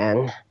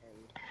Julianne,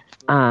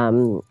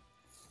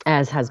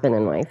 as husband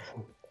and wife.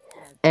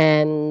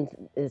 And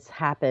this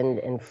happened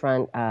in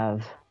front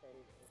of,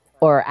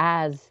 or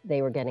as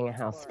they were getting a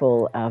house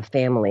full of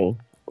family.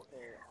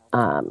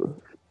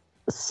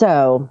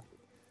 So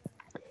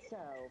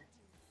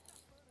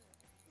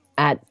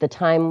at the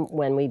time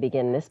when we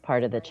begin this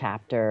part of the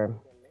chapter,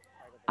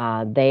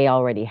 they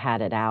already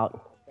had it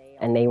out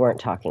and they weren't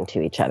talking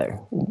to each other.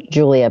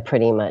 Julia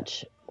pretty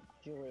much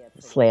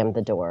slammed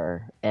the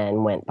door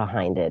and went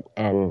behind it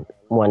and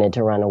wanted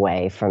to run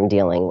away from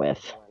dealing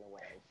with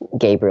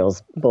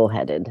Gabriel's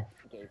bullheaded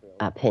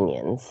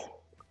opinions.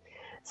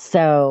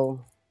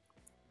 So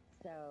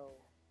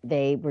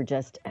they were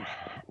just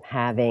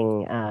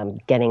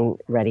getting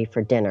ready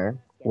for dinner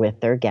with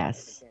their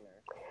guests.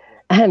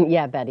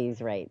 Yeah,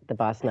 Betty's right. The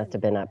boss must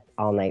have been up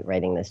all night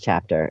writing this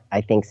chapter.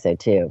 I think so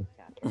too.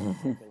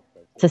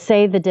 To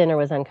say the dinner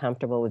was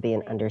uncomfortable would be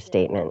an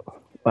understatement.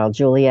 While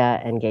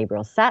Julia and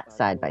Gabriel sat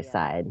side by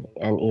side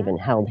and even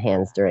held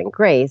hands during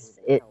grace,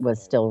 it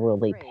was still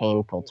really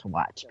painful to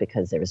watch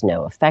because there was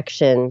no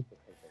affection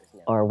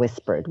or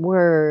whispered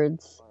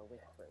words.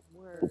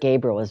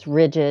 Gabriel was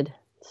rigid,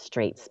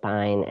 straight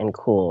spine, and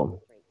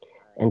cool.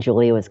 And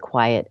Julia was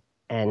quiet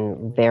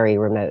and very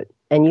remote.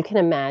 And you can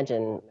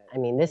imagine, I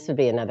mean, this is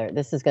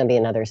going to be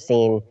another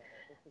scene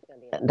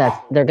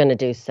that they're going to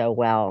do so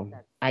well.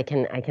 I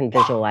can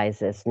visualize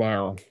this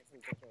now.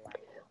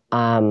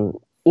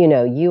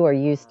 You are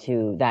used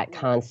to that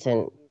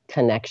constant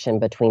connection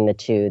between the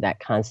two,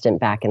 that constant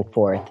back and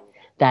forth,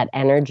 that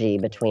energy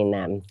between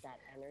them,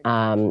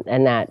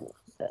 and that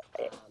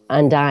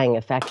undying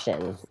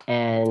affection.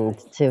 And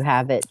to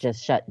have it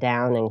just shut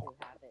down and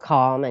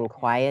calm and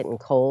quiet and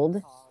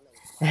cold,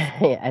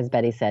 as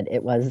Betty said,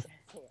 it was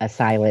a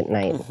silent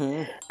night.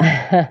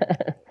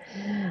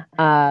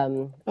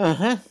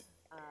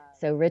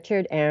 So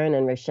Richard, Aaron,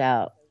 and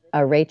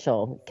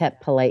Rachel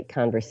kept polite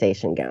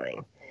conversation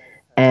going.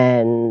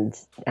 And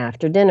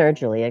after dinner,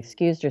 Julia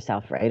excused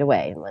herself right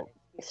away and went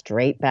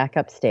straight back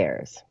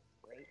upstairs.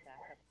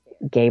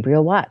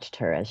 Gabriel watched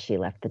her as she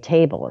left the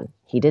table, and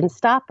he didn't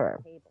stop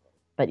her,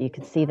 but you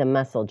could see the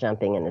muscle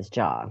jumping in his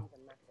jaw.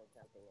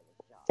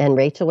 And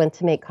Rachel went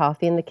to make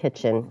coffee in the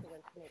kitchen.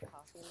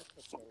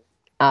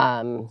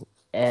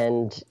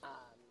 And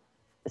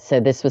so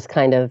this was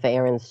kind of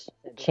Aaron's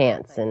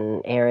chance,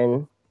 and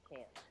Aaron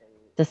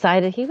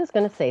decided he was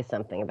going to say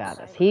something about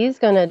this. He's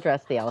going to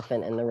address the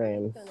elephant in the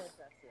room.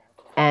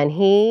 And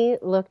he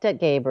looked at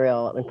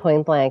Gabriel and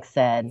point blank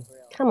said,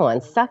 "Come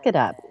on, suck it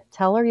up.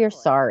 Tell her you're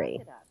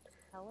sorry."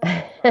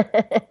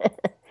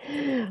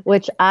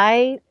 Which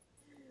I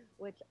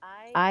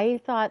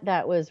thought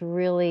that was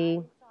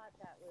really,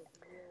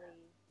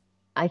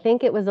 I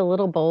think it was a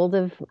little bold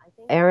of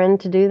Aaron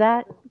to do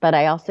that, but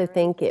I also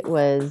think it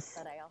was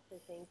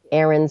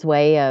Aaron's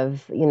way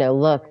of,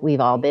 look, we've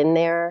all been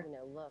there.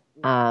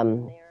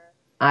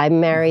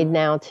 I'm married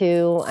now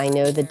too. I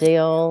know the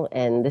deal,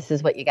 and this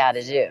is what you got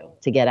to do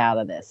to get out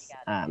of this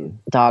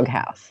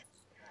doghouse.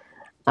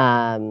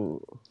 Yeah,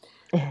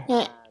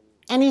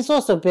 and he's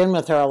also been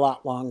with her a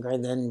lot longer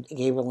than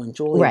Gabriel and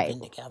Julie have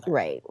been together.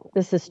 Right.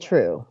 This is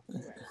true.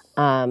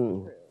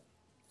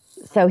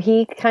 So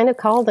he kind of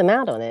called him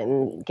out on it,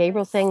 and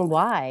Gabriel saying,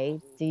 "Why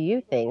do you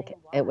think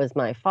it was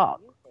my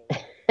fault?"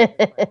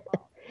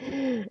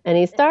 And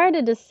he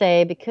started to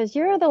say, "Because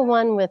you're the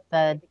one with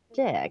the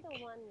dick."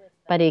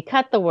 But he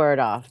cut the word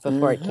off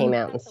before it came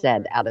out and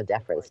said, out of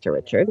deference to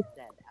Richard.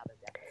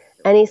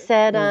 And he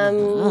said,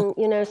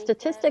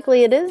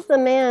 statistically, it is the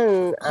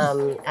man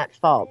at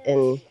fault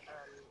in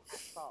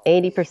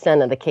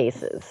 80% of the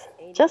cases.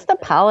 Just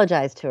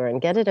apologize to her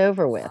and get it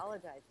over with.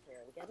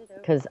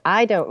 Because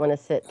I don't want to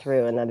sit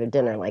through another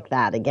dinner like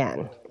that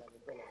again.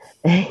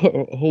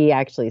 He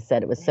actually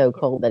said it was so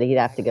cold that he'd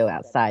have to go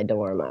outside to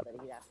warm up.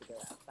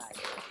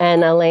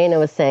 And Elena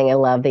was saying, I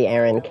love the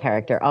Aaron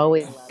character,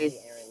 always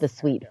the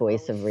sweet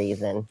voice of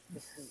reason.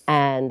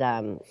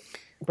 And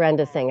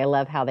Brenda saying, I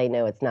love how they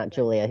know it's not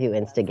Julia who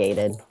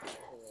instigated.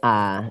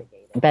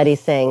 Betty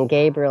saying,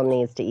 Gabriel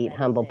needs to eat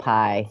humble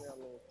pie.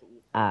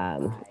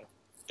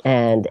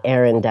 And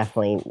Aaron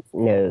definitely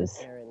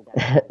knows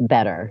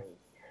better.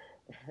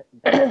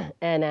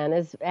 And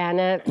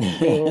Anna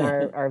being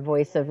our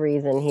voice of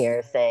reason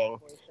here saying,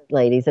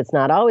 ladies, it's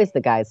not always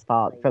the guy's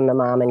fault, from the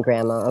mom and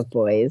grandma of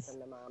boys,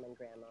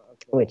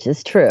 which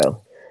is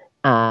true.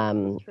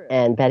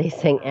 And Betty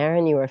saying,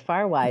 Aaron, you are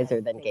far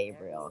wiser than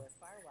Gabriel.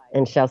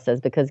 And Shell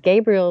says, because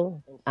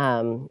Gabriel,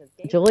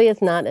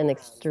 Julia's not an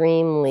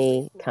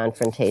extremely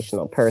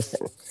confrontational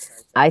person.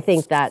 I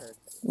think that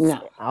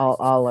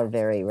all are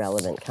very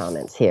relevant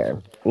comments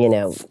here.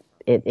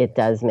 It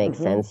does make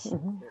sense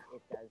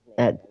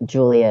that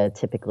Julia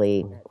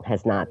typically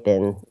has not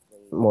been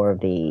more of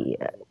the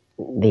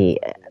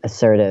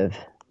assertive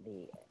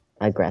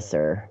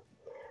aggressor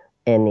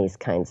in these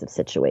kinds of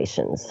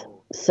situations.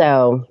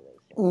 So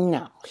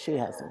no, she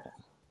hasn't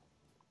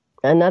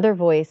been. Another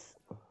voice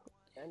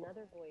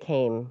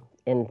came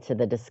into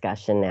the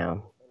discussion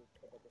now.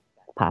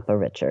 Papa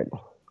Richard.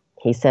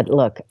 He said,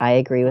 look, I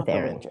agree with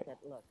Aaron. Richard.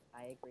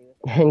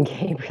 And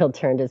Gabriel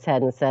turned his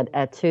head and said,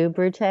 "Tu,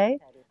 Brute?" So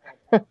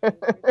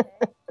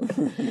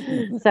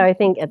I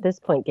think at this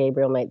point,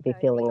 Gabriel might be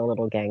feeling a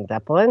little ganged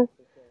up on.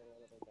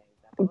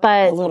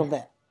 But a little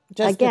bit.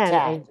 Just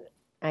again,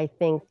 I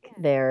think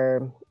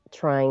they're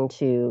trying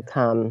to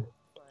come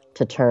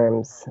to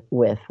terms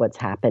with what's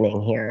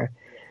happening here.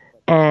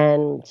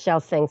 And Shell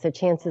saying, so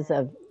chances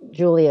of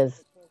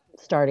Julia's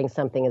starting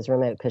something is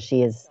remote because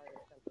she is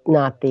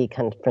not the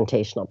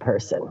confrontational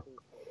person.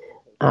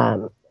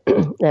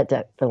 That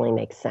definitely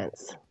makes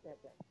sense.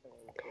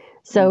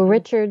 So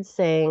Richard's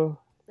saying,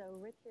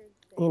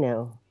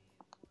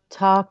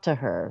 talk to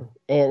her.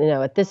 And,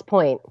 at this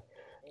point,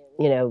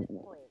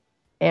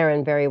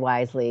 Aaron very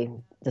wisely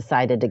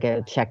decided to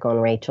go check on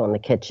Rachel in the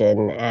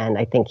kitchen. And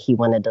I think he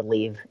wanted to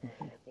leave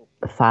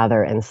the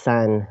father and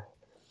son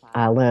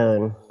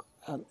alone.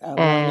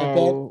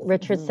 And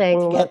Richard's saying,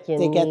 look, you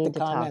need to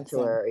talk to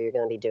her or you're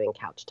going to be doing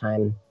couch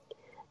time.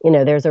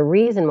 There's a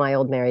reason why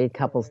old married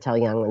couples tell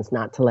young ones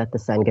not to let the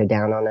sun go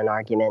down on an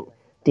argument.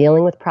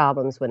 Dealing with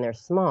problems when they're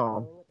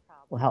small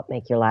will help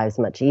make your lives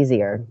much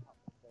easier.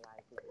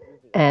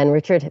 And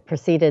Richard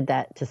proceeded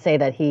to say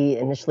that he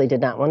initially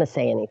did not want to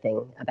say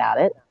anything about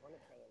it.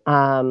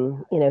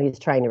 He's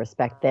trying to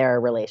respect their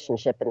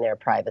relationship and their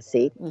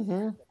privacy.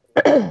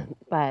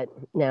 But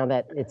now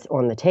that it's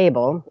on the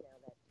table,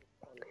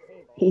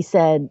 he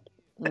said,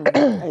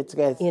 it's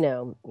good.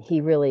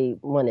 He really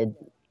wanted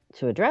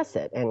to address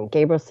it. And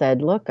Gabriel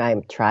said, look, I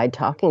tried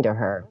talking to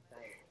her.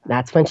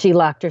 That's when she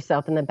locked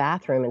herself in the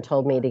bathroom and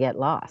told me to get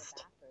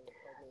lost.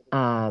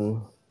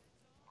 All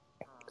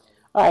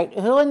right,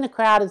 who in the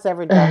crowd has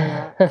ever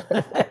done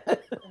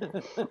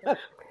that?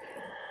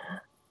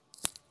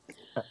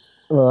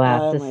 We'll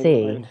have to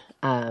see.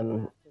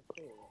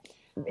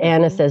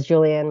 Anna says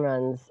Julianne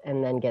runs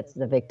and then gets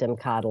the victim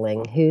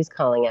coddling. Who's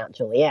calling out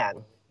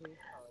Julianne?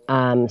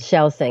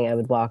 Shell's saying I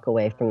would walk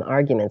away from the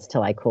arguments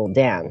till I cooled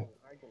down.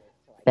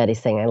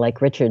 Betty's saying I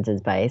like Richard's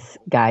advice.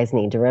 Guys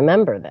need to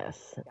remember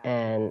this.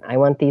 And I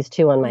want these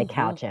two on my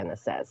couch, Anna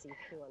says.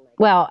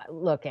 Well,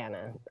 look,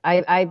 Anna,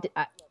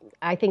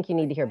 I think you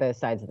need to hear both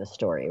sides of the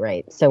story,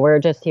 right? So we're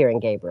just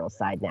hearing Gabriel's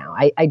side now.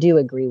 I do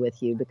agree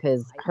with you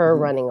because her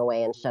running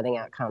away and shutting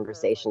out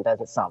conversation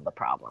doesn't solve the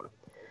problem.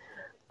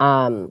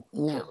 No.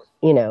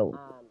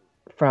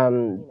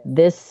 From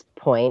this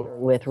point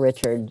with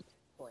Richard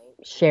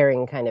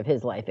sharing kind of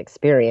his life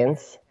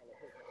experience,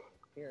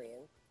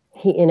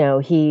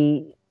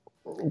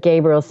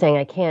 Gabriel's saying,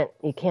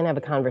 you can't have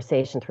a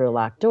conversation through a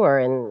locked door.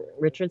 And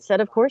Richard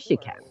said, of course you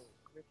can.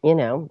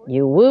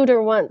 You wooed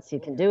her once, you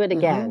can do it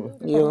again.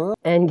 Yeah.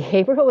 And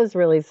Gabriel was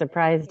really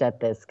surprised at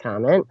this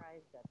comment.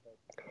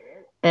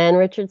 And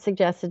Richard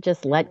suggested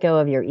just let go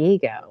of your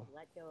ego,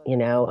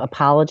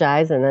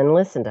 apologize and then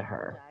listen to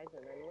her.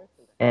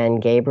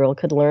 And Gabriel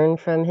could learn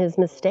from his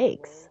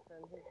mistakes.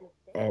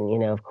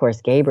 And, of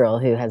course, Gabriel,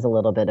 who has a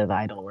little bit of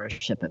idol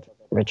worship of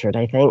Richard,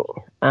 I think,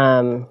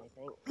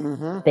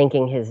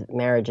 thinking his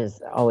marriage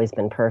has always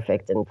been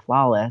perfect and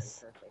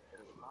flawless,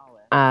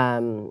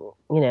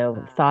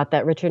 thought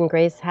that Richard and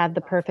Grace had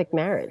the perfect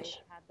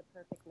marriage.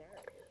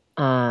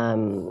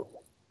 So,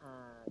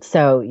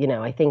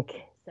 I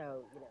think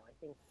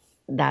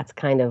that's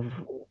kind of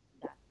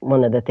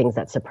one of the things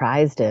that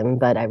surprised him.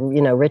 But,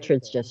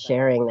 Richard's just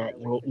sharing that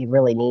you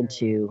really need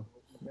to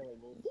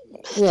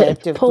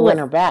pull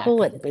it back,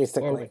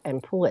 basically,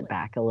 and pull it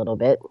back a little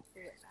bit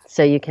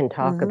so you can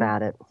talk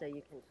about it.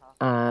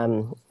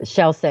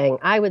 Shell saying,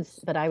 I would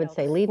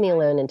say, leave me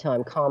alone until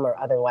I'm calmer.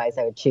 Otherwise,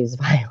 I would choose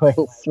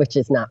violence, which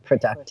is not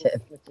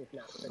productive.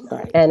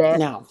 Right. And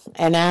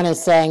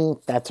Anna's saying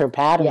that's her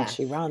pattern. Yes.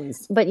 She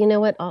runs. But you know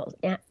what?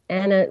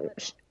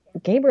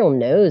 Gabriel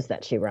knows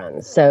that she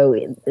runs. So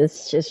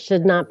this just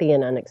should not be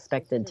an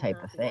unexpected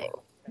type of thing.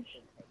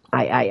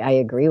 I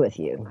agree with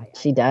you.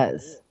 She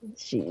does.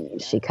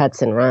 She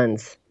cuts and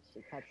runs.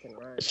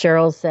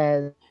 Cheryl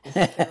says,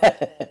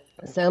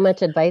 so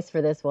much advice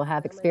for this. We'll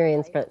have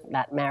experience for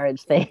that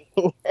marriage thing.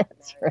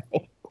 That's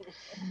right.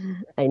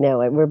 I know.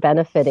 We're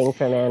benefiting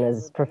from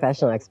Anna's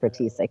professional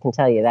expertise. I can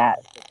tell you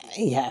that.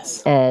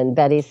 Yes. And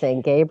Betty's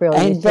saying, Gabriel,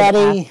 you should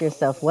ask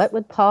yourself, what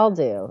would Paul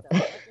do?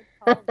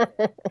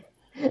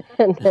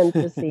 And then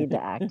proceed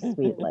to act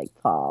sweet like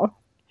Paul.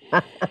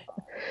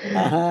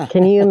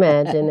 Can you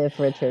imagine if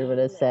Richard would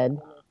have said,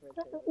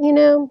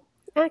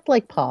 act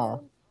like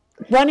Paul?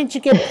 Why didn't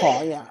you get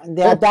Paul? Yeah,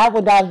 that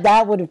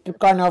would have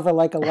gone over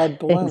like a lead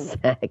balloon.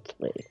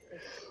 Exactly.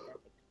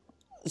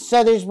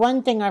 So there's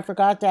one thing I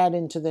forgot to add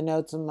into the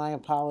notes, and my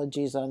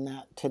apologies on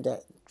that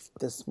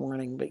this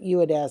morning. But you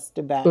had asked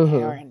about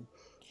Aaron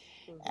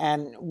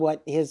and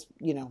what his,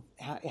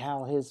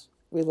 how his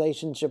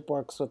relationship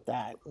works with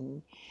that.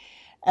 And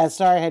as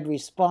Sarah had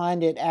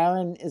responded,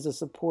 Aaron is a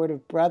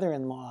supportive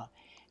brother-in-law,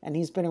 and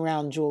he's been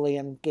around Julie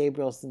and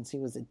Gabriel since he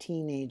was a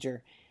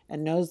teenager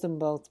and knows them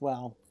both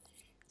well.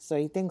 So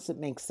he thinks it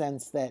makes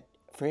sense that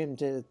for him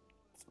to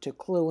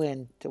clue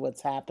in to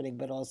what's happening,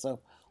 but also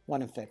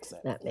want to fix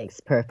it. That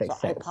makes perfect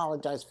sense. I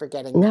apologize for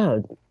getting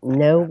no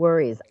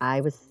worries.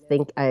 I was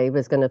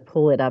going to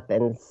pull it up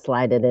and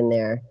slide it in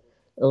there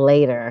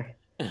later.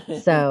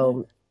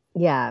 So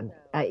yeah,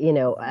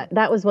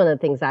 that was one of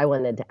the things I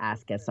wanted to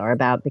ask SR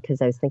about, because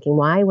I was thinking,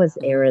 why was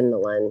Aaron the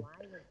one,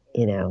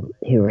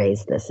 who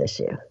raised this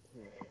issue?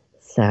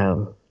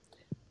 So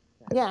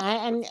yeah,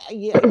 and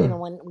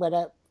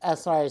what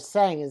SR is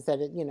saying is that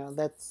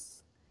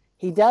that's,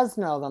 he does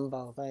know them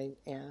both,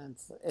 and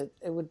it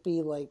would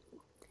be like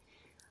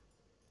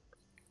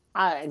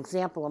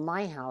example of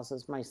my house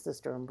is my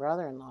sister and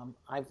brother-in-law.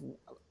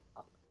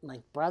 My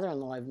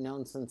brother-in-law I've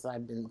known since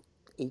I've been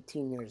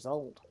 18 years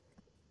old,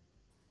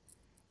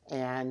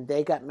 And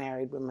they got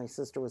married when my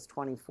sister was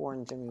 24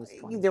 and Jimmy was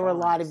 25. There were a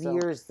lot of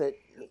years that,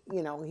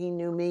 he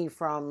knew me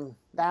from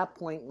that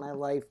point in my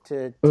life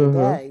to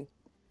today,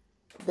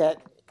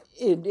 that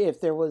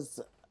if there was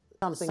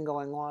something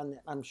going on,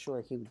 I'm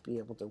sure he would be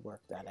able to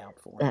work that out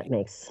for me. That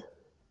makes...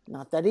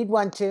 Not that he'd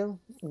want to,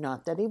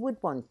 not that he would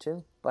want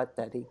to, but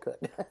that he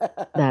could.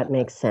 That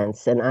makes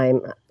sense. And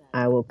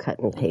I will cut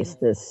and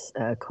paste this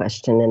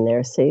question in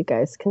there so you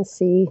guys can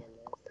see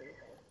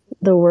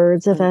the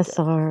words of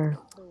SR.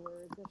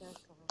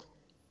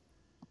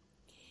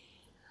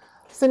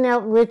 So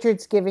now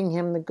Richard's giving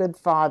him the good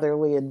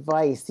fatherly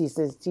advice.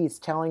 He's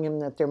telling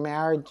him that their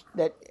marriage,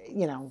 that,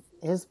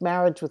 his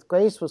marriage with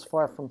Grace was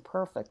far from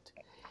perfect,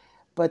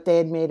 but they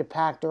had made a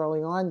pact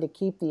early on to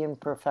keep the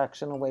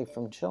imperfection away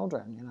from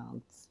children.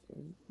 It's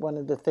one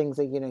of the things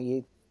that,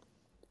 you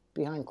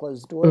behind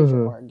closed doors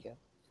you argue.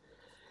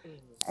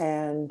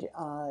 And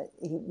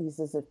he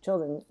says if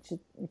children should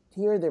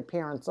hear their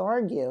parents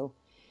argue,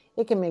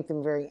 it can make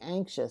them very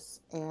anxious.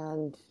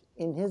 And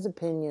in his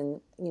opinion,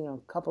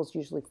 couples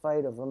usually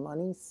fight over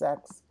money,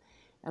 sex,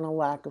 and a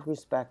lack of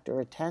respect or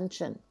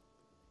attention.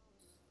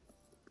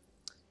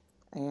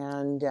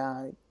 And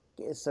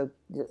so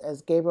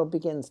as Gabriel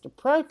begins to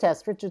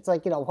protest, Richard's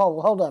like,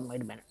 hold on,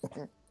 wait a minute.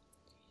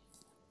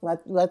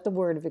 let the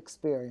word of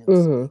experience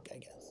speak, I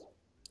guess,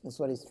 is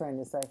what he's trying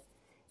to say.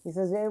 He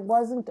says he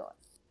wasn't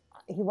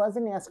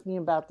asking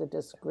about the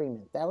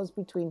disagreement. That was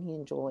between he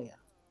and Julia.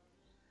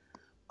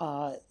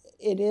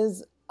 It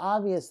is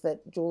obvious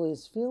that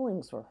Julia's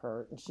feelings were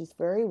hurt, and she's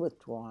very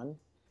withdrawn,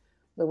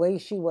 the way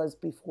she was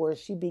before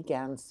she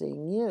began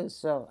seeing you.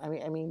 So,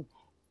 I mean,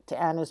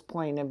 to Anna's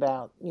point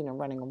about,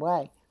 running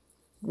away,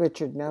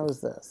 Richard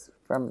knows this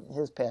from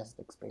his past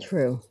experience.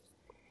 True.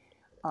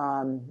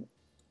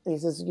 He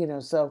says,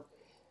 so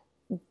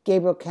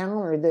Gabriel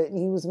countered that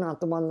he was not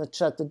the one that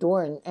shut the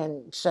door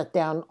and shut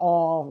down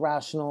all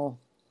rational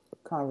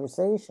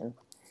conversation.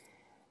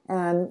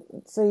 And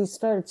so he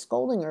started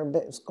scolding him a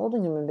bit.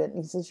 And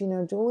he says,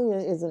 Julia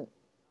isn't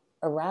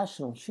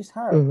irrational. She's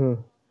hurt.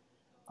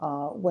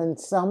 When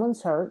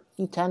someone's hurt,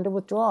 you tend to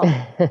withdraw.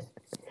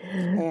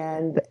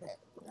 And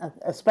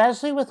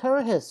especially with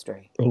her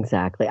history.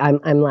 Exactly.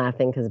 I'm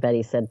laughing because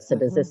Betty said, so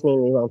does this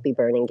mean we won't be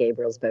burning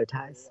Gabriel's bow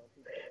ties?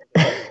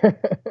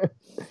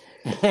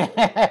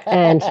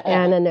 And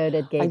Anna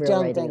noted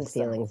Gabriel writing his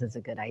feelings is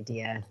a good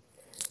idea.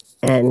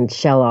 And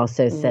Shell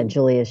also said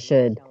Julia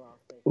should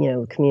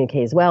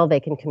communicate as well. They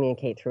can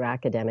communicate through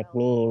academic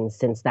means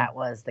since that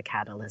was the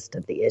catalyst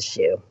of the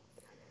issue.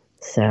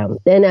 So,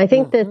 and I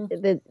think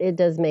that it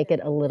does make it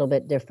a little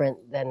bit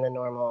different than the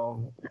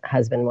normal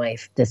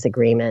husband-wife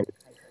disagreement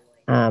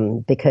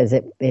because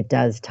it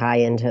does tie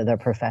into their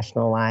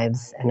professional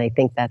lives. And I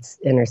think that's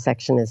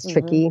intersection is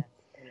tricky.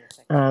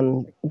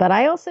 But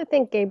I also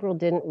think Gabriel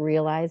didn't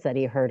realize that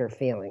he hurt her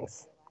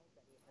feelings.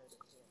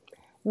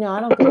 No,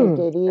 I don't think he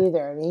did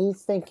either.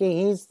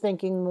 He's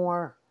thinking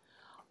more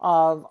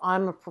of,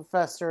 I'm a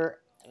professor.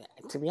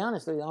 To be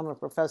honest with you, I'm a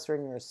professor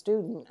and you're a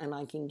student, and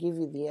I can give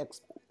you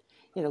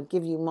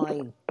give you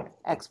my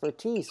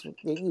expertise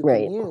that you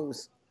can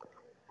use.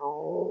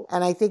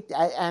 And I think,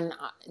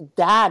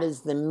 that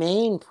is the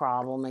main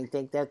problem. I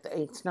think that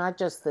it's not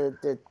just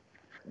the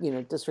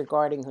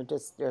disregarding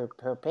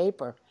her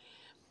paper.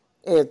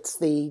 It's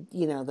the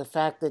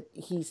fact that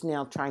he's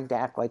now trying to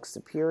act like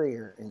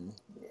superior, and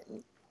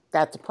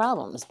that's a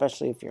problem,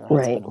 especially if you're a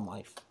husband and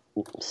wife.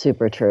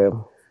 Super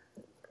true.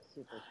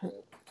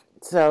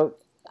 So,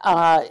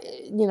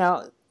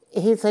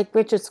 he's like,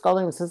 Richard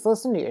scolding him, says,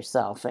 listen to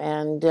yourself.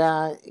 And,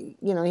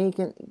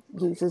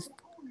 he says,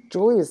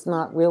 Julia's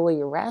not really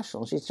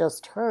irrational. She's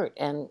just hurt.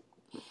 And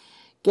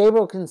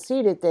Gabriel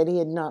conceded that he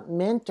had not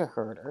meant to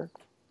hurt her.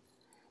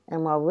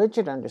 And while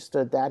Richard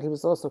understood that, he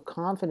was also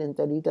confident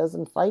that he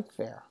doesn't fight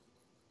fair.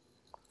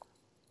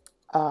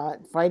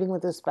 Fighting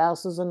with his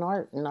spouse is an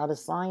art, not a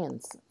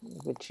science,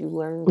 which you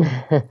learn.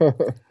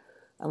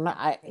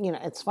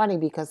 It's funny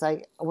because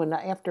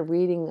after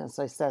reading this,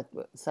 I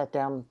sat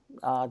down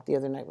the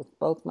other night with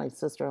both my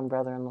sister and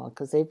brother-in-law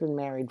because they've been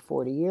married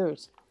 40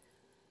 years,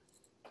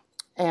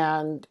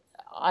 and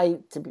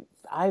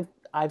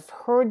I've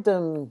heard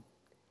them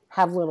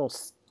have little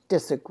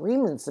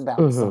disagreements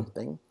about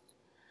something,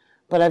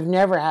 but I've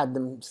never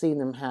seen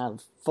them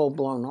have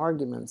full-blown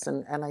arguments.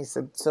 And I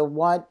said, so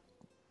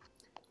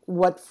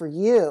what for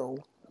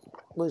you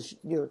was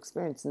your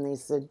experience? And they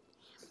said,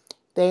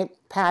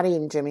 Patty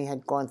and Jimmy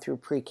had gone through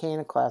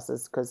pre-Cana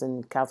classes because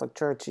in Catholic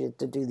Church you had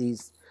to do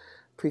these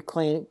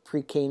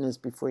pre-Canas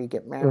before you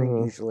get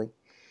married usually.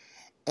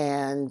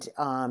 And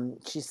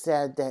she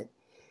said that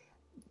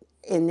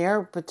in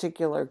their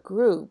particular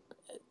group,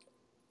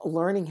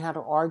 learning how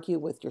to argue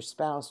with your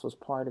spouse was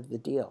part of the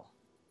deal.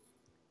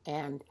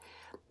 And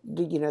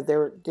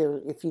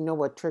if you know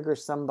what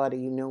triggers somebody,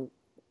 you know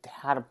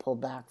how to pull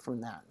back from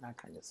that and that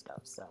kind of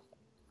stuff. So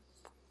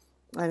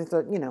I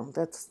thought,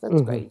 that's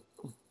great.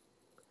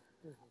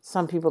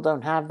 Some people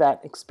don't have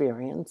that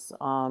experience.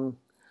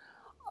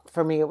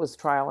 For me, it was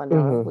trial and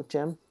error with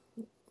Jim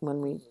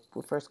when we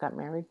first got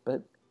married.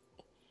 But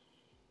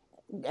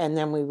and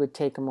then we would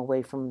take him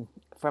away from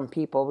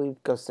people.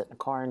 We'd go sit in a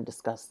car and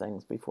discuss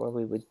things before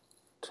we would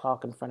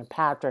talk in front of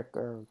Patrick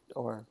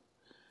or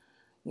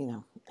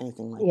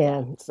anything like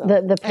that. So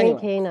the anyway.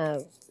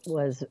 pre-Cana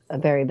was a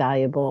very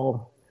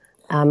valuable.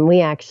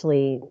 We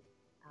actually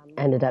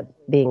ended up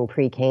being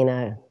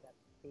pre-Cana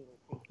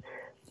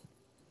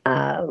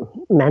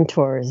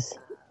mentors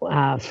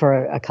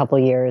for a couple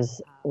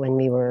years when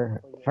we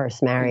were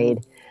first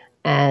married.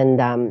 And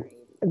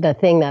the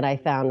thing that I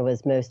found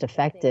was most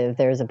effective,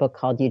 there's a book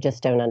called You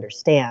Just Don't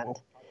Understand.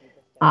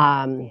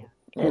 And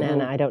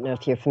I don't know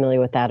if you're familiar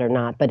with that or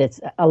not, but it's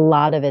a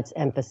lot of it's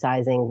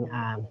emphasizing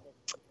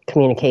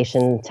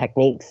communication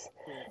techniques.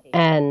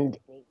 And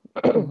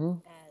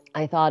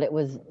I thought it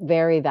was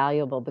very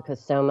valuable because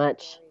so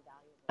much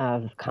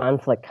of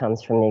conflict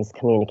comes from these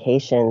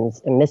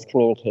communications and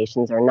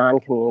miscommunications or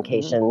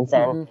non-communications.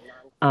 And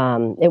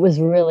it was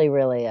really,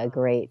 really a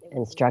great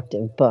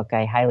instructive book.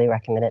 I highly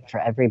recommend it for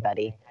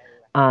everybody.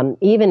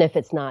 Even if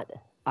it's not,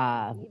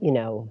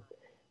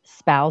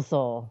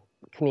 spousal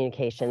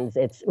communications,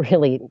 it's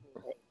really,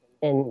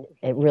 and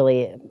it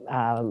really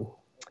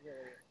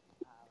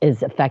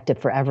is effective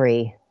for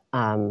every,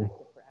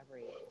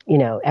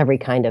 every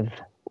kind of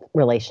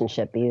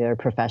relationship, either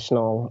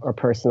professional or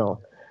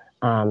personal.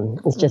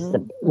 It's just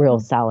the real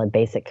solid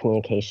basic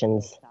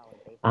communications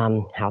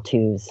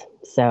how-tos.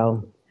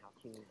 So.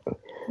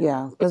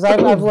 Yeah, because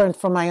I've learned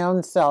from my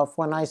own self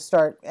when I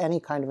start any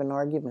kind of an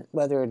argument,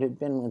 whether it had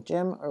been with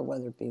Jim or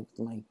whether it be with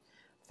my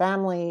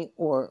family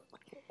or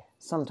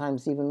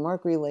sometimes even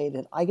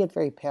work-related, I get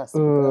very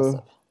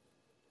passive-aggressive,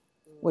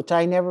 which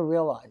I never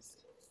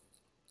realized.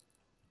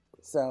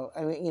 So,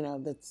 I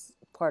mean, that's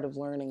part of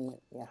learning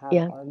how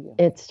to argue.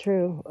 It's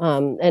true.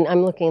 And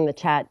I'm looking in the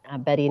chat.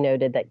 Betty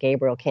noted that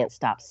Gabriel can't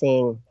stop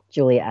seeing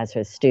Julia as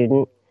her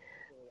student.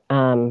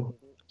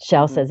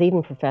 Shell says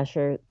even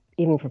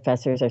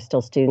professors are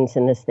still students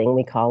in this thing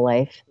we call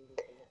life,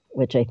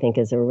 which I think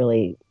is a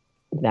really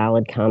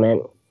valid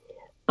comment.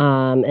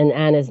 And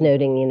Anna's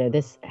noting,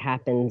 this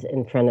happened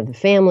in front of the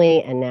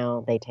family, and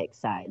now they take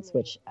sides,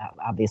 which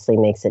obviously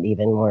makes it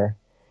even more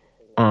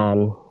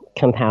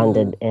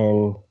compounded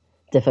in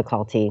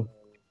difficulty.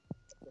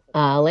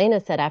 Elena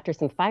said, after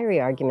some fiery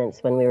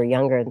arguments when we were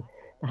younger,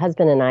 the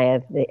husband and I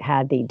have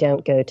had the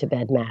don't go to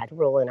bed mad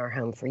rule in our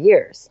home for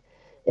years.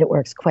 It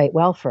works quite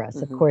well for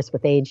us. Of course,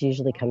 with age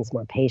usually comes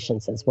more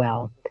patience as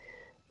well.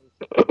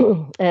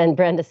 And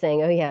Brenda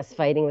saying, oh, yes,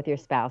 fighting with your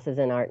spouse is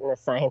an art and a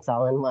science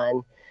all in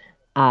one.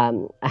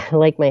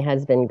 Like my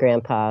husband,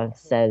 Grandpa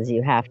says,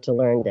 you have to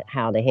learn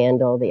how to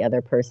handle the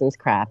other person's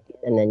crap,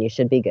 and then you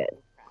should be good.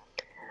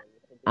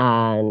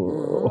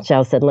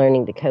 Shell said,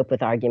 learning to cope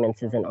with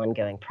arguments is an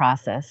ongoing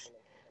process.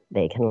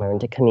 They can learn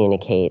to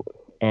communicate.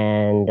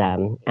 And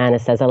Anna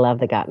says, I love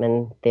the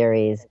Gottman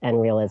theories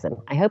and realism.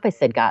 I hope I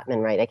said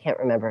Gottman right. I can't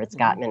remember if it's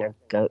Gottman or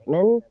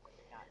Goatman.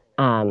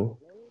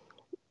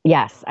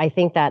 Yes, I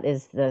think that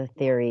is the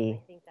theory.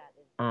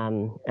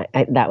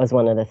 That was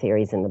one of the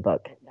theories in the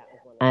book.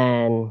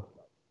 And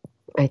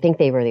I think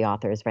they were the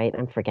authors, right?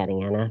 I'm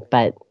forgetting, Anna.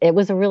 But it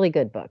was a really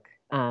good book.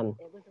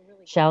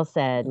 Shell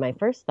said, my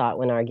first thought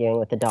when arguing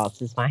with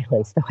adults is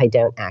violence, though I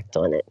don't act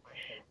on it.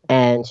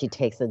 And she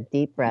takes a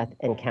deep breath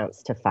and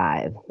counts to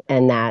 5.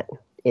 And that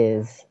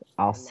is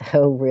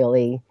also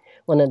really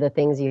one of the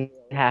things you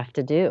have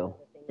to do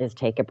is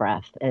take a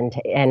breath and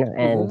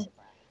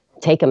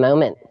take a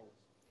moment.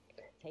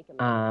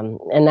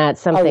 And that's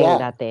something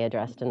that they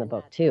addressed in the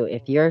book too.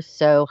 If you're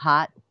so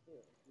hot,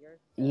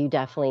 you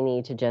definitely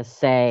need to just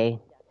say,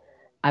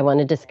 I want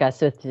to discuss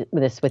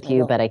this with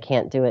you, but I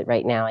can't do it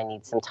right now. I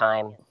need some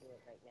time,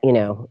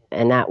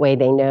 and that way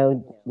they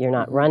know you're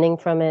not running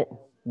from it.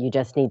 You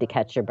just need to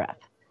catch your breath.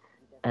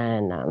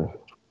 And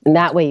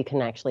that way you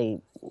can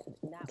actually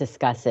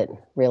discuss it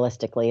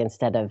realistically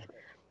instead of,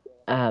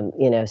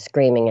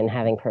 screaming and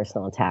having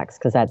personal attacks,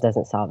 because that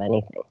doesn't solve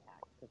anything.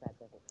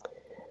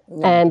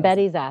 And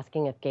Betty's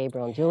asking if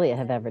Gabriel and Julia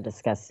have ever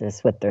discussed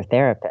this with their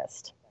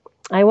therapist.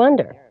 I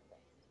wonder.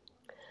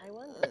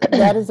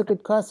 That is a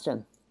good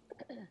question.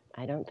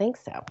 I don't think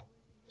so.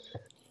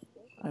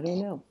 I don't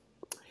know.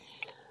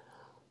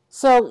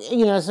 So,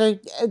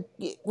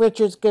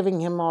 Richard's giving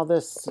him all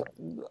this.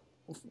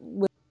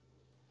 Would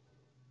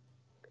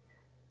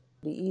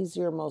be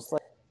easier, most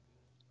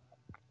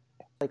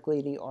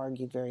likely to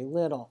argue very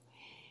little.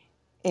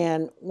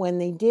 And when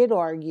they did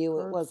argue,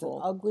 it wasn't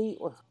ugly.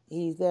 Or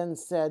he then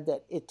said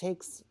that it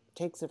takes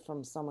it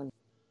from someone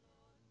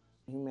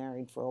who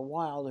married for a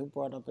while, who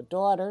brought up a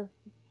daughter.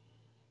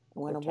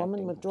 When a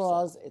woman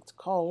withdraws, it's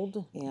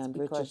cold, and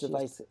Richard's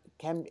advice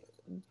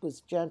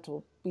was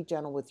gentle. Be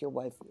gentle with your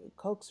wife.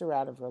 Coax her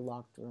out of her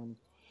locked room,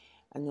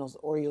 and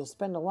you'll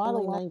spend a lot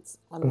of nights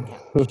on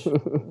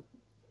the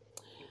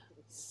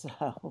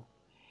couch.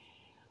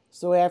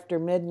 So after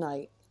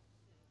midnight,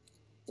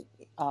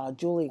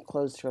 Julie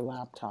closed her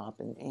laptop,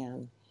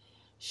 and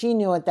she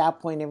knew at that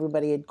point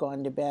everybody had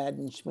gone to bed.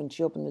 And when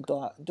she opened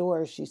the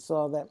door, she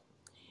saw that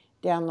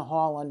down the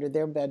hall under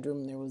their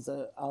bedroom there was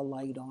a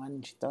light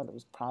on. She thought it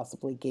was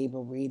possibly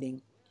Gabriel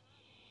reading.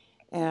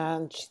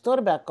 And she thought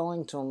about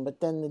going to him,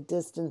 but then the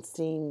distance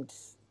seemed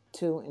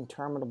too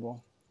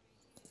interminable.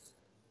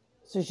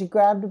 So she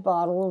grabbed a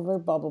bottle of her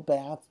bubble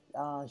bath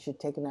she'd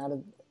taken out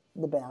of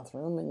the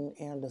bathroom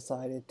and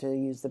decided to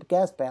use the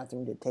guest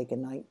bathroom to take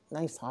a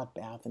nice hot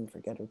bath and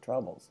forget her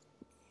troubles.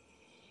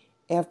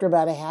 After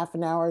about a half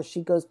an hour,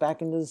 she goes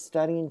back into the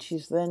study and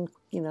she's then,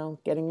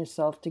 getting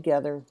herself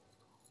together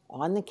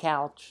on the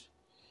couch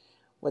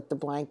with the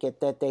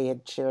blanket that they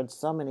had shared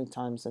so many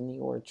times in the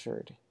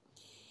orchard.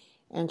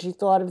 And she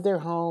thought of their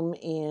home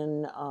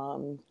in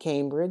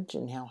Cambridge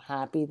and how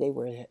happy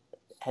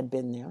had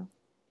been there,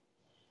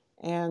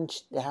 and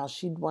how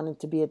she'd wanted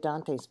to be a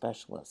Dante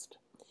specialist.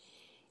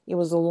 It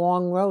was a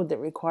long road that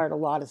required a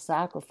lot of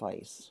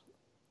sacrifice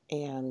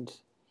and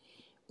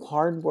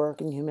hard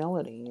work and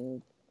humility,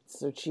 and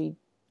so she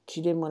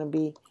didn't want to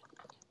be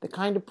the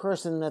kind of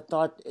person that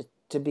thought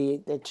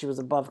that she was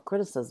above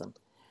criticism,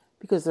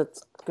 because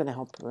it's going to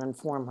help her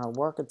inform her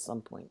work at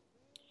some point.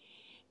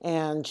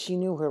 And she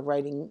knew her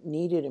writing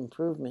needed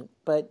improvement,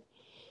 but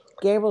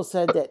Gabriel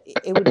said that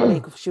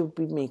she would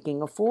be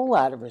making a fool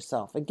out of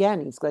herself.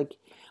 Again, he's like,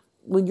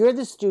 well, you're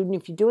the student.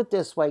 If you do it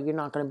this way, you're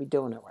not going to be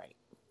doing it right.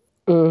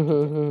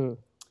 Mm-hmm.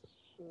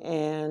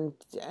 And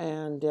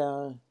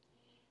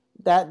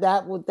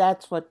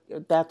that's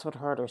what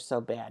hurt her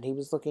so bad. He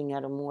was looking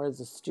at her more as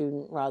a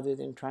student rather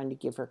than trying to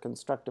give her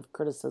constructive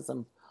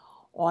criticism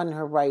on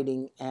her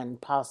writing and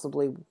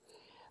possibly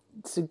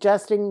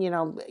suggesting,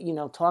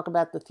 talk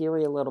about the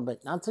theory a little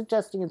bit. Not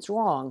suggesting it's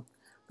wrong,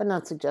 but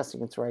not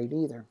suggesting it's right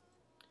either.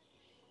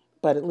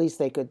 But at least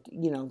they could,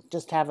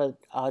 just have a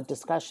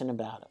discussion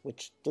about it,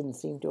 which didn't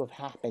seem to have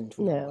happened.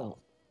 No,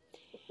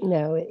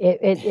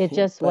 it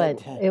just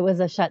went. It was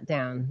a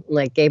shutdown.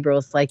 Like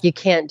Gabriel's like, you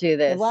can't do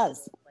this. It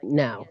was.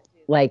 No,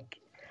 like.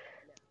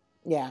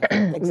 Yeah,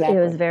 exactly.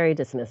 It was very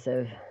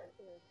dismissive.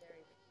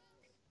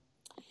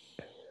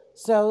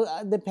 So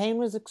the pain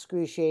was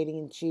excruciating,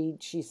 and she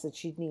said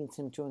she needs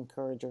him to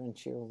encourage her and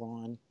cheer her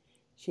on.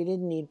 She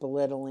didn't need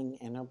belittling,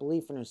 and her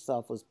belief in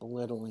herself was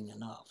belittling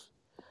enough.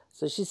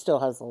 So she still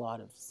has a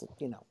lot of,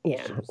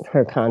 yeah,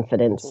 her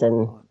confidence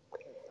and.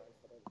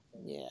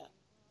 Yeah.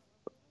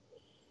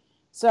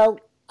 So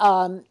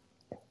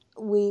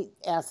Leslie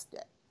asked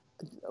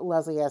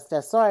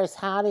SRS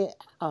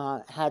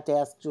had to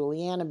ask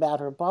Julianne about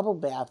her bubble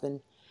bath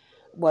and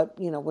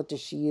what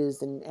does she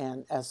use,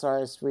 and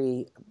SR's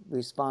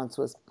response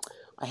was,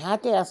 I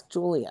had to ask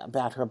Julia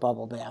about her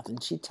bubble bath,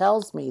 and she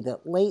tells me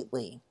that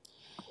lately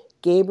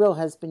Gabriel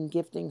has been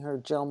gifting her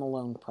Jo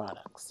Malone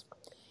products.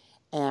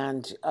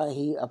 And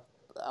he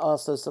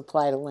also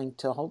supplied a link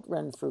to Holt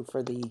Renfrew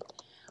for the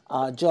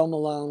Jo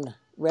Malone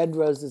Red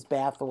Roses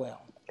Bath Oil.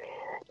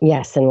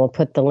 Yes, and we'll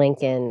put the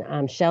link in.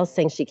 Shell's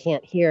saying she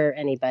can't hear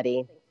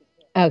anybody.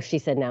 Oh, she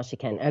said now she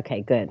can.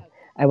 Okay, good.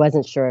 I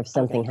wasn't sure if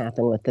something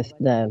happened with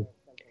the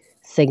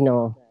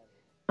signal.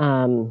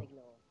 Looking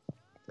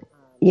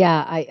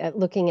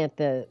at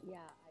the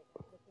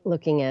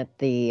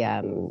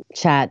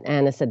chat,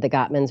 Anna said the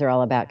Gottmans are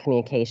all about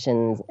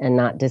communications and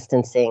not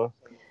distancing.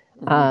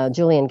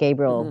 Julie and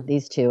Gabriel,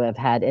 these two have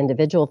had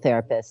individual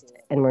therapists,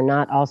 and we're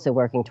not also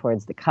working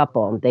towards the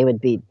couple. They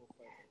would be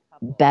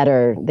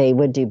better. They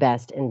would do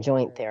best in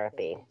joint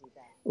therapy,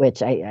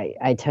 which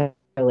I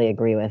totally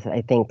agree with.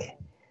 I think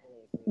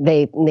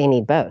they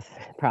need both,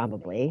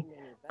 probably.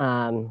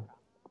 And,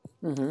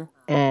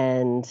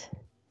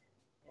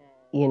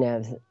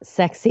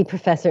 sexy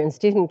professor and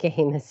student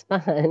game is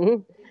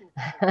fun,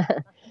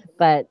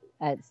 but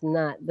it's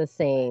not the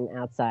same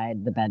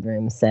outside the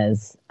bedroom,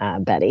 says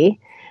Betty.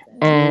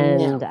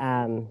 And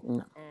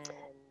No.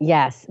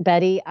 Yes,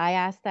 Betty, I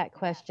asked that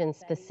question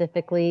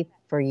specifically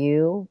for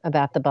you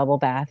about the bubble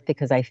bath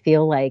because I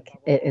feel like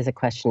it is a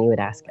question you would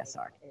ask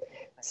SR.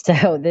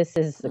 So this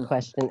is the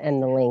question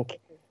and the link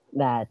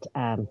that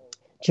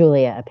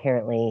Julia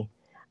apparently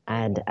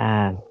had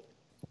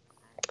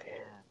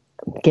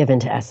given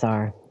to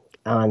SR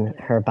on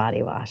her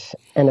body wash.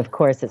 And of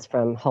course, it's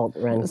from Holt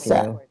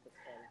Renfrew.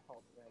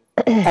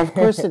 Of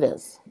course it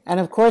is.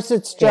 And of course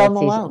it's Jo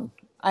Malone.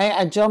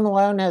 Jo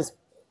Malone has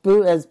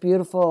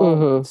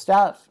beautiful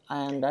stuff.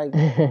 And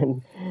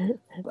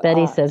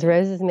Betty says,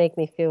 roses make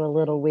me feel a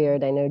little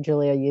weird. I know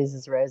Julia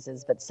uses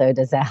roses, but so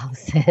does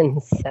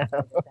Allison. So,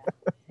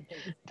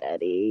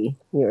 Betty,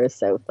 you are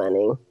so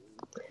funny.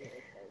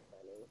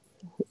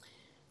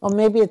 Well,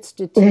 maybe it's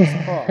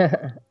Statisti's fault.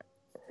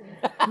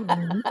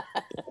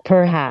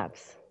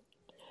 Perhaps.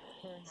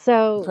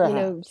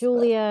 So,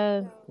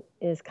 Julia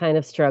is kind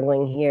of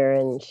struggling here,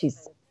 and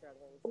she's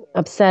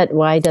upset.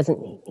 Why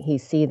doesn't he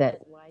see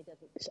that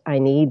I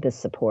need the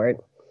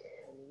support?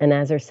 And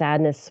as her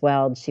sadness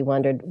swelled, she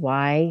wondered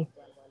why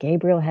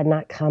Gabriel had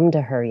not come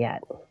to her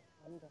yet.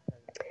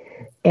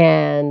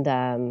 And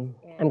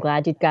I'm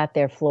glad you got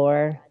there,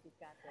 Flor.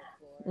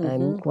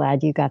 I'm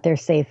glad you got there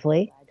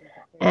safely.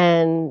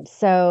 And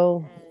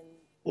so,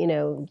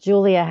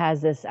 Julia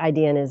has this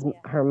idea in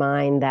her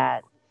mind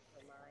that,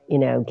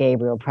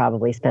 Gabriel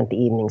probably spent the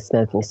evening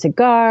smoking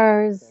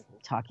cigars,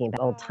 talking about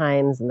old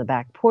times in the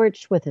back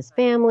porch with his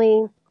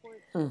family.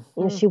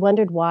 She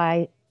wondered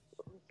why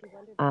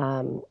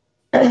um,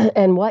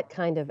 and what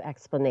kind of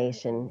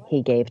explanation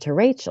he gave to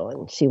Rachel.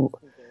 And she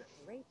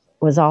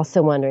was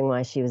also wondering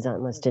why she was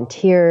almost in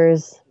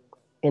tears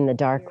in the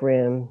dark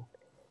room,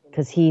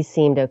 because he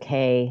seemed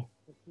okay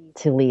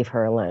to leave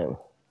her alone.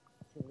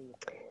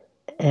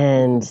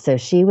 And so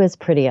she was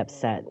pretty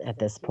upset at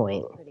this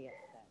point.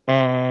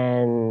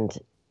 And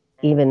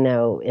even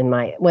though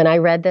when I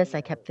read this,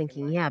 I kept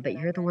thinking, yeah, but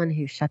you're the one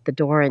who shut the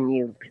door and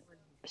you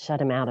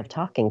shut him out of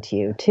talking to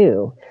you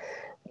too.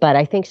 But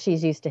I think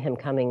she's used to him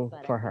coming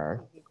for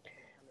her.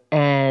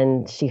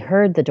 And she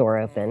heard the door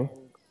open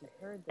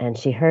and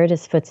she heard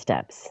his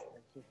footsteps.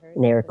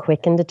 And they were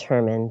quick and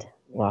determined,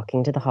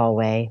 walking to the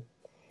hallway.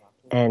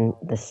 And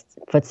the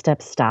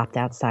footsteps stopped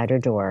outside her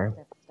door.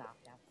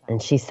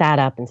 And she sat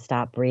up and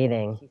stopped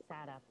breathing,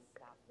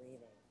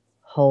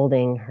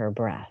 holding her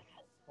breath.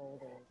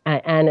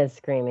 Anna's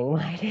screaming,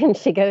 why didn't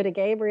she go to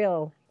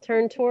Gabriel?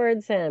 Turn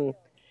towards him.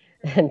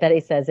 And Betty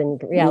says, in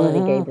reality,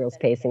 Gabriel's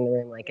pacing the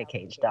room like a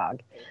caged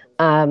dog.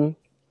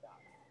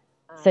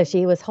 So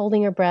she was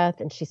holding her breath,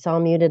 and she saw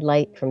muted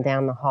light from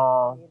down the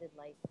hall.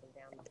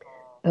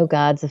 Oh,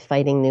 gods of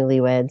fighting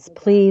newlyweds,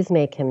 please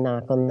make him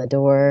knock on the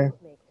door.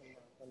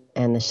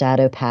 And the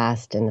shadow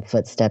passed, and the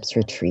footsteps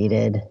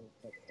retreated.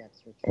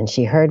 And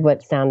she heard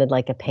what sounded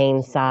like a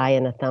pained sigh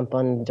and a thump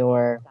on the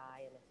door.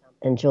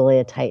 And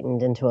Julia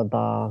tightened into a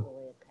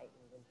ball,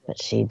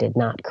 but she did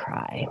not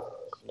cry.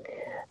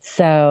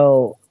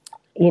 So,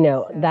 it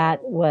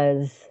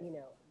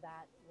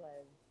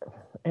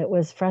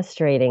was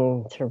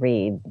frustrating to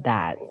read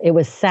that. It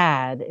was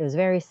sad. It was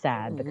very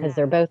sad because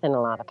they're both in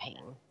a lot of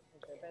pain.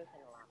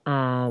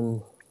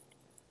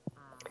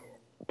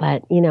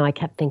 But, I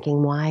kept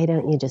thinking, why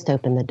don't you just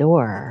open the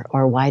door?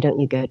 Or why don't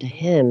you go to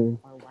him?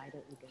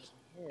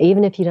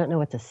 Even if you don't know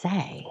what to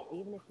say,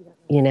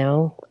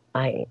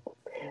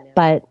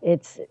 but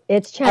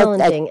it's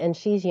challenging, and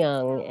she's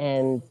young,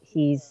 and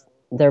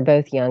they're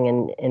both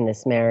young in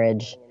this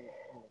marriage.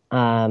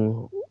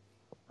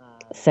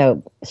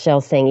 So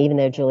Shell's saying, even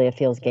though Julia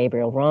feels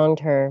Gabriel wronged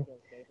her,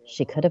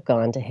 she could have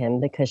gone to him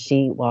because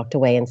she walked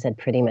away and said,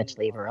 pretty much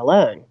leave her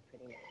alone.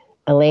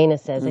 Elena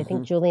says, I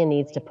think Julia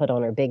needs to put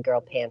on her big girl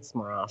pants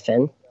more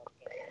often.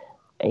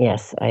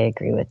 Yes, I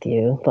agree with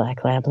you,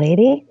 Black Lab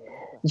Lady.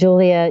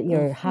 Julia,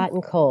 you're hot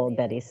and cold,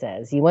 Betty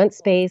says. You want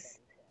space,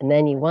 and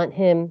then you want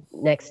him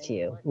next to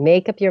you.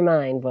 Make up your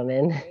mind,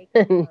 woman.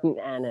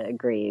 Anna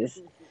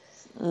agrees.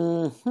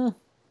 Mm-hmm.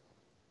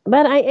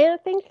 But I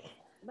think...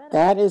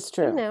 that is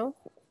true.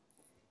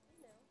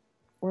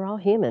 We're all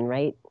human,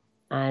 right?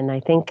 And I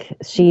think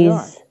she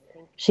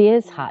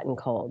is hot and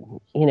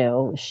cold.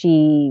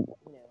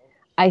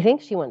 I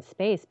think she wants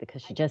space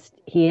because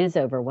he is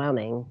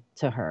overwhelming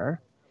to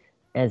her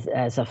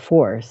as a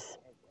force.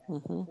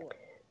 Mm-hmm.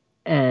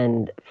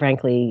 And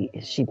frankly,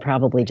 she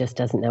probably just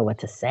doesn't know what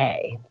to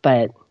say.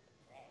 But,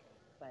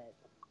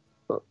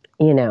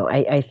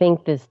 I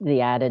think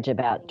the adage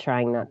about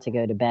trying not to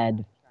go to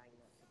bed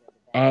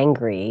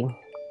angry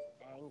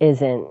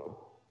is a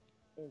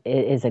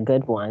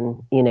good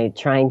one.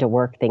 Trying to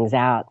work things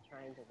out.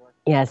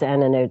 Yes,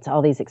 Anna notes,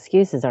 all these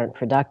excuses aren't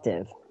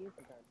productive.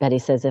 Betty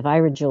says, if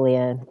I were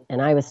Julia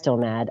and I was still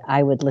mad,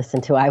 I would listen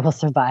to I Will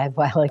Survive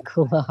while I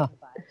cool off.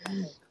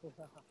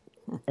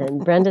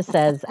 And Brenda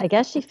says, I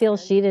guess she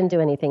feels she didn't do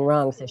anything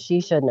wrong, so she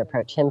shouldn't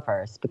approach him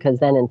first, because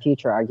then in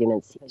future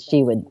arguments,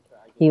 he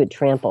would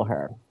trample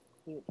her.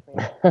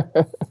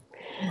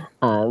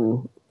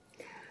 Well,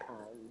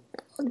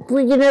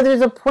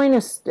 there's a point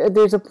of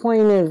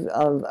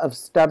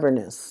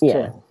stubbornness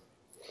too.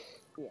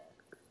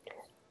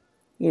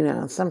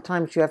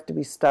 Sometimes you have to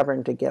be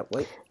stubborn to get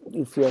what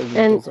you feel you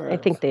deserve. I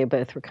think they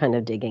both were kind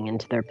of digging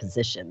into their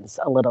positions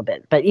a little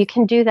bit, but you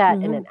can do that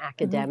in an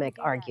academic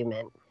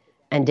argument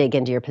and dig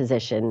into your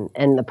position.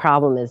 And the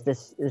problem is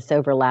this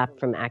overlap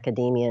from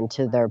academia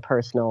into their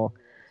personal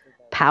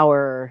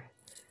power,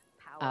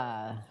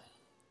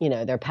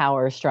 their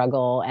power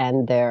struggle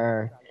and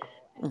their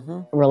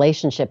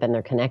relationship and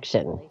their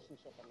connection.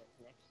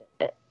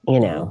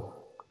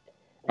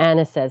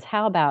 Anna says,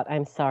 how about,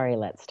 I'm sorry,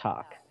 let's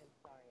talk.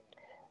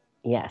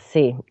 Yeah,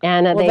 see,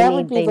 Anna,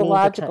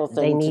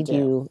 they need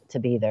you to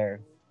be their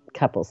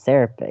couples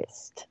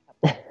therapist.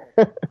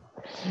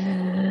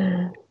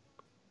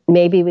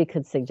 Maybe we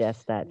could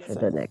suggest that for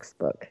the next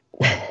book.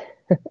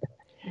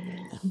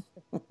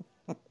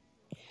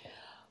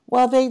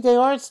 Well, they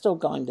are still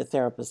going to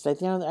therapists.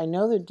 I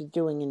know they're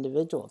doing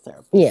individual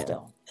therapy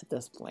still at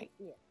this point.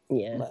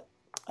 Yeah. But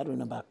I don't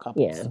know about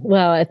couples. Yeah.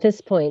 Well, at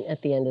this point,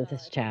 at the end of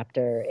this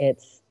chapter,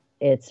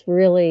 it's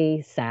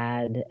really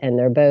sad, and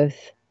they're both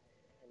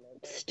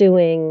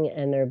stewing,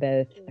 and they're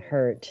both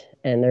hurt,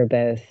 and they're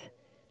both,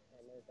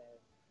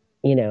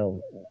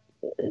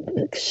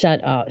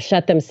 shut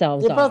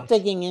themselves off. They're both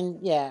digging in,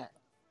 yeah.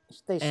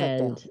 They shut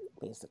down,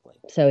 basically.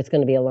 So it's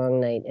going to be a long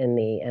night in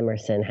the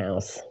Emerson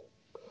house.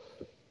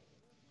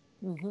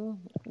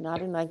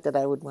 Not a night that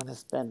I would want to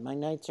spend. My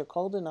nights are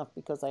cold enough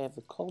because I have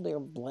the cold air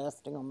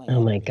blasting on my head.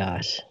 Oh my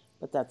gosh.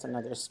 but that's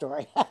another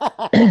story.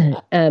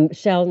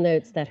 Shell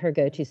notes that her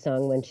go-to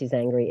song when she's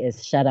angry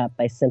is "Shut Up"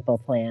 by Simple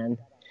Plan,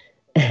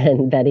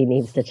 and Betty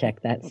needs to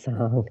check that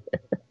song.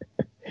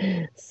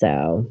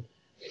 So,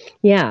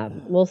 yeah,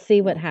 we'll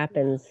see what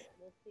happens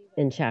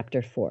in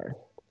chapter 4,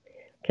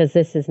 because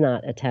this is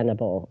not a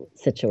tenable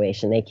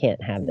situation. They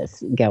can't have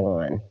this go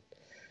on.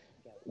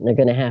 They're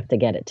going to have to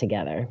get it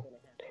together.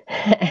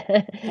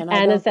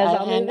 Anna says,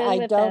 "I'll move in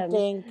with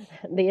them.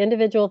 The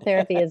individual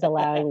therapy is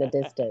allowing the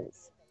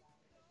distance."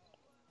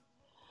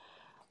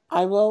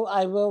 I will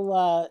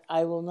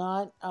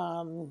not,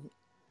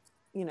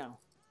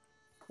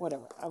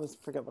 whatever.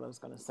 Forget what I was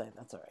going to say.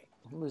 That's all right.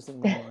 I'm losing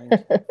my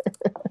mind.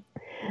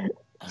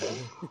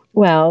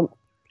 Well,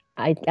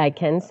 I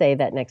can say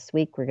that next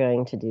week we're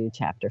going to do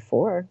chapter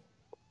 4.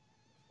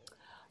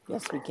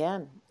 Yes, we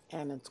can.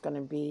 And it's going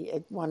to be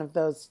one of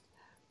those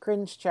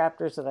cringe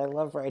chapters that I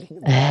love writing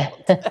about.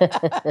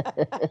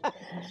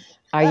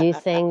 Are you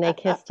saying they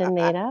kissed and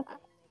made up?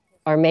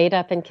 Or made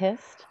up and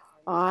kissed?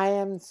 I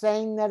am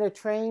saying that a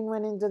train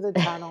went into the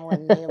tunnel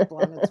and may have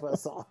blown its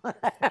whistle.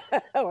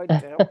 Or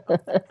two.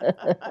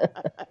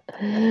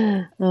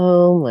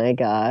 Oh my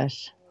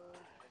gosh.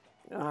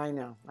 I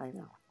know.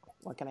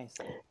 What can I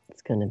say?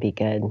 It's going to be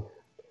good.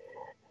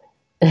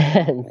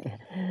 And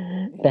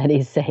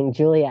Betty's saying,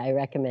 "Julia, I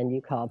recommend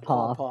you call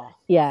Paul."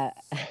 Yeah,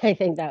 I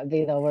think that would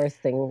be the worst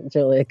thing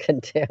Julia could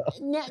do.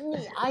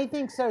 I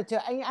think so too.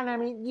 And I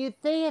mean, you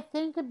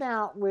think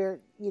about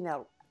where,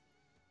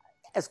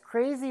 as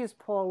crazy as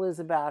Paul is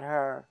about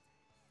her,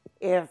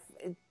 if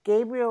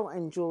Gabriel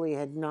and Julia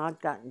had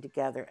not gotten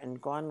together and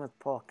gone with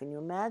Paul, can you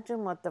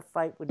imagine what the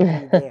fight would be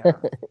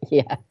there?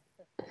 Yeah.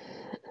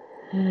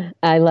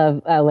 I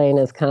love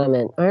Elena's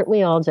comment. "Aren't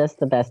we all just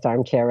the best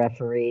armchair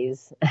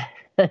referees?"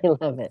 I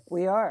love it.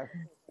 We are.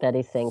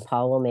 Betty's saying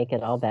Paul will make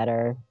it all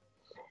better.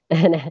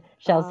 And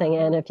Shell's saying,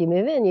 "And if you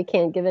move in, you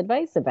can't give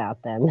advice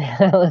about them."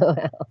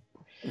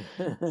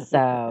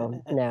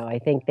 So, no, I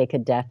think they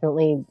could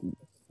definitely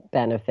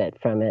benefit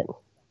from it.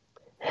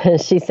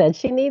 She said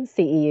she needs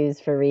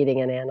CEUs for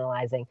reading and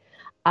analyzing.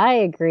 I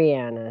agree,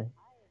 Anna.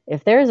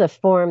 If there's a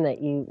form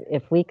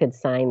if we could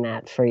sign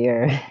that for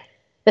your...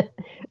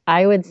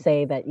 I would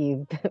say that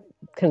you've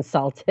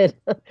consulted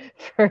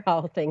for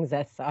all things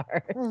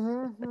SR.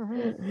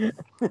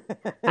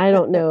 I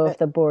don't know if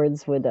the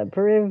boards would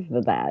approve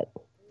of that,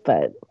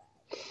 but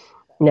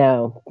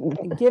no.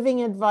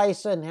 Giving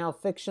advice on how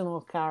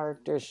fictional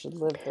characters should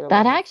live their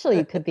That life.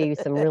 actually could be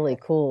some really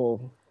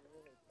cool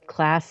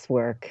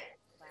classwork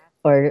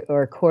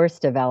or course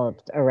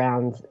developed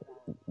around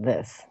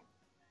this,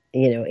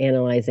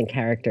 analyzing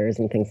characters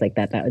and things like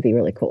that. That would be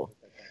really cool.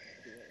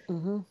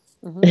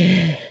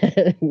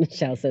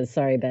 Michelle says,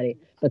 "Sorry, Betty,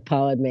 but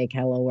Paul would make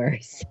hella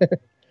worse."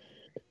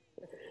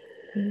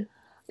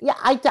 Yeah,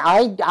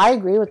 I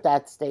agree with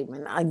that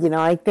statement.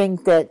 I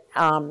think that,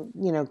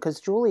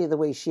 because Julia, the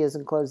way she is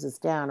and closes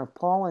down, if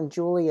Paul and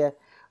Julia,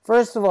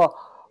 first of all,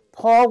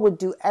 Paul would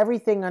do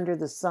everything under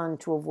the sun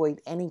to avoid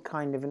any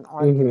kind of an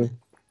argument.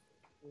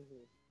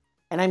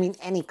 And I mean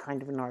any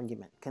kind of an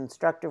argument,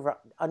 constructive or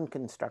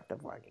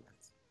unconstructive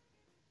arguments.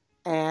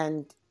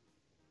 And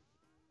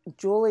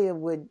Julia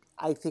would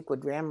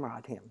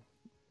ramrod him.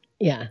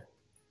 Yeah.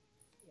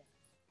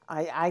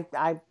 I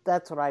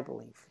that's what I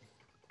believe.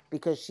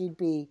 Because she'd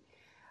be,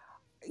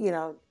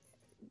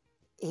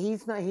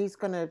 he's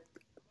going to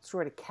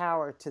sort of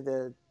cower to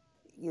the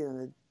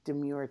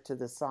demure to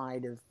the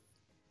side of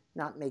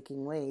not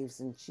making waves,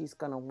 and she's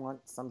going to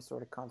want some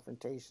sort of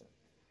confrontation.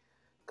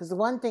 Because the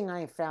one thing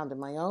I have found in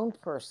my own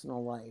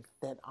personal life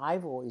that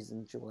I've always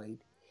enjoyed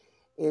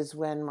is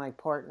when my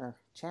partner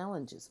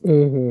challenges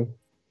me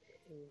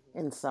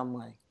in some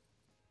way.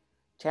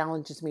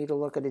 Challenges me to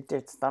look at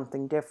it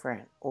something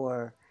different,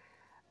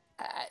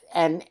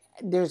 and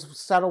there's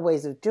subtle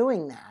ways of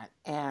doing that,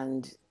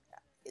 and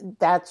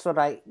that's what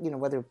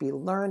whether it be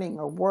learning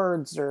or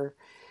words or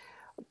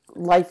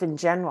life in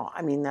general.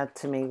 I mean, that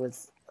to me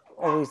was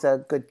always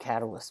a good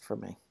catalyst for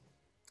me,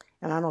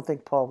 and I don't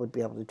think Paul would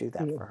be able to do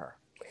that for her.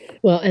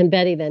 Well, and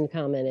Betty then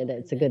commented that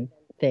it's a good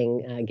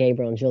thing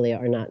Gabriel and Julia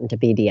are not into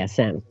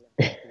BDSM.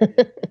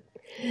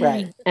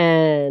 Right.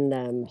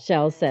 And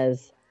Shell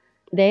says,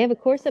 "They have a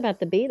course about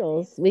the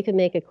Beatles. We could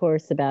make a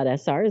course about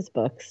SR's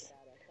books."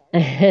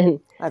 And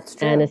that's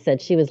true. Anna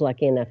said she was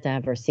lucky enough to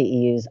have her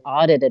CEUs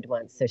audited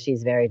once, so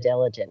she's very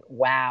diligent.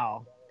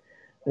 Wow,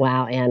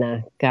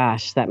 Anna.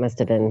 Gosh, that must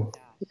have been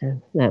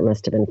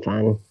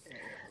fun.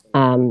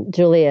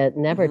 Julia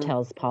never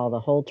tells Paul the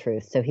whole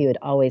truth, so he would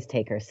always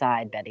take her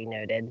side, Betty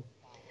noted.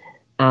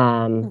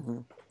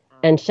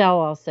 And Shell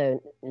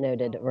also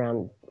noted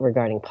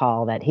regarding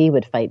Paul that he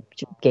would fight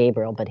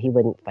Gabriel, but he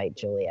wouldn't fight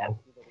Julia.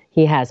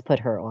 He has put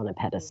her on a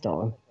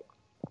pedestal.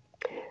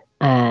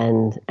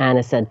 And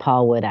Anna said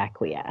Paul would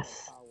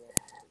acquiesce.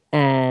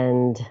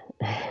 And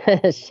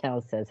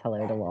Shell says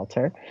hello to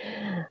Walter.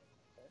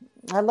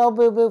 Hello,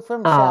 Boo-Boo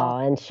from Shell.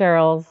 Oh, and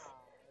Cheryl's,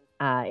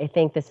 I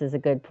think this is a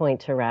good point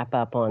to wrap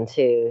up on,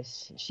 too.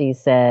 She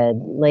said,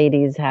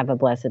 "Ladies, have a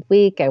blessed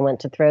week. I want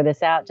to throw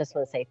this out. Just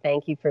want to say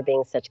thank you for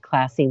being such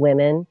classy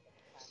women.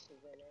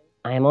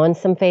 I am on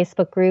some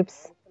Facebook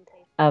groups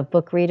of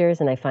book readers,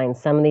 and I find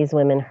some of these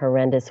women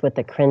horrendous with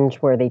the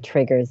cringeworthy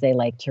triggers they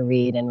like to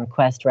read and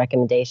request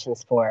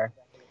recommendations for.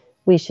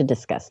 We should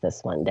discuss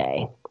this one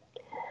day.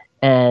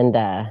 And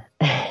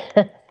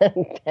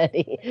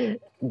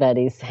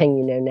Betty's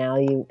saying, now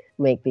you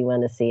make me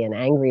want to see an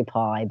angry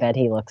Paul. I bet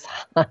he looks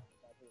hot.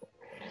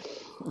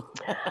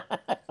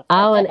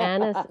 Oh, and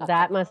Anna,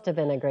 that must have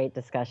been a great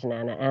discussion,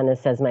 Anna. Anna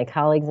says, my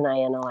colleagues and I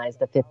analyzed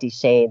the 50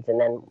 Shades,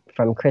 and then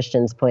from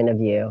Christian's point of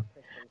view.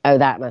 Oh,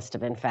 that must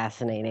have been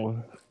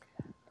fascinating.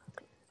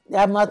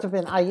 That must have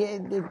been.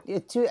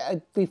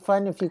 It'd be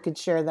fun if you could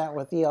share that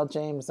with E.L.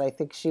 James. I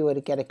think she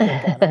would get a kick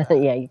out of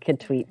that. Yeah, you could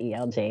tweet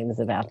E.L. James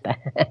about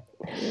that.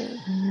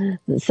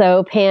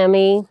 So,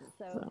 Pammy,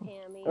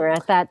 we're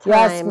at that time.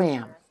 Yes,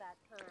 ma'am.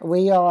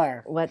 We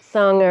are. What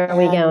song are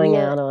we going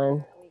out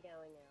on?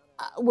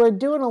 We're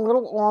doing a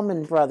little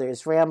Allman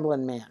Brothers,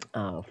 Ramblin' Man.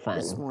 Oh, fun.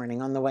 This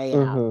morning on the way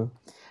out.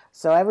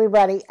 So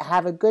everybody,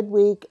 have a good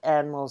week,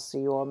 and we'll see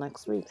you all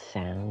next week.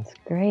 Sounds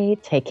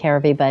great. Take care,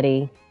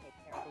 everybody.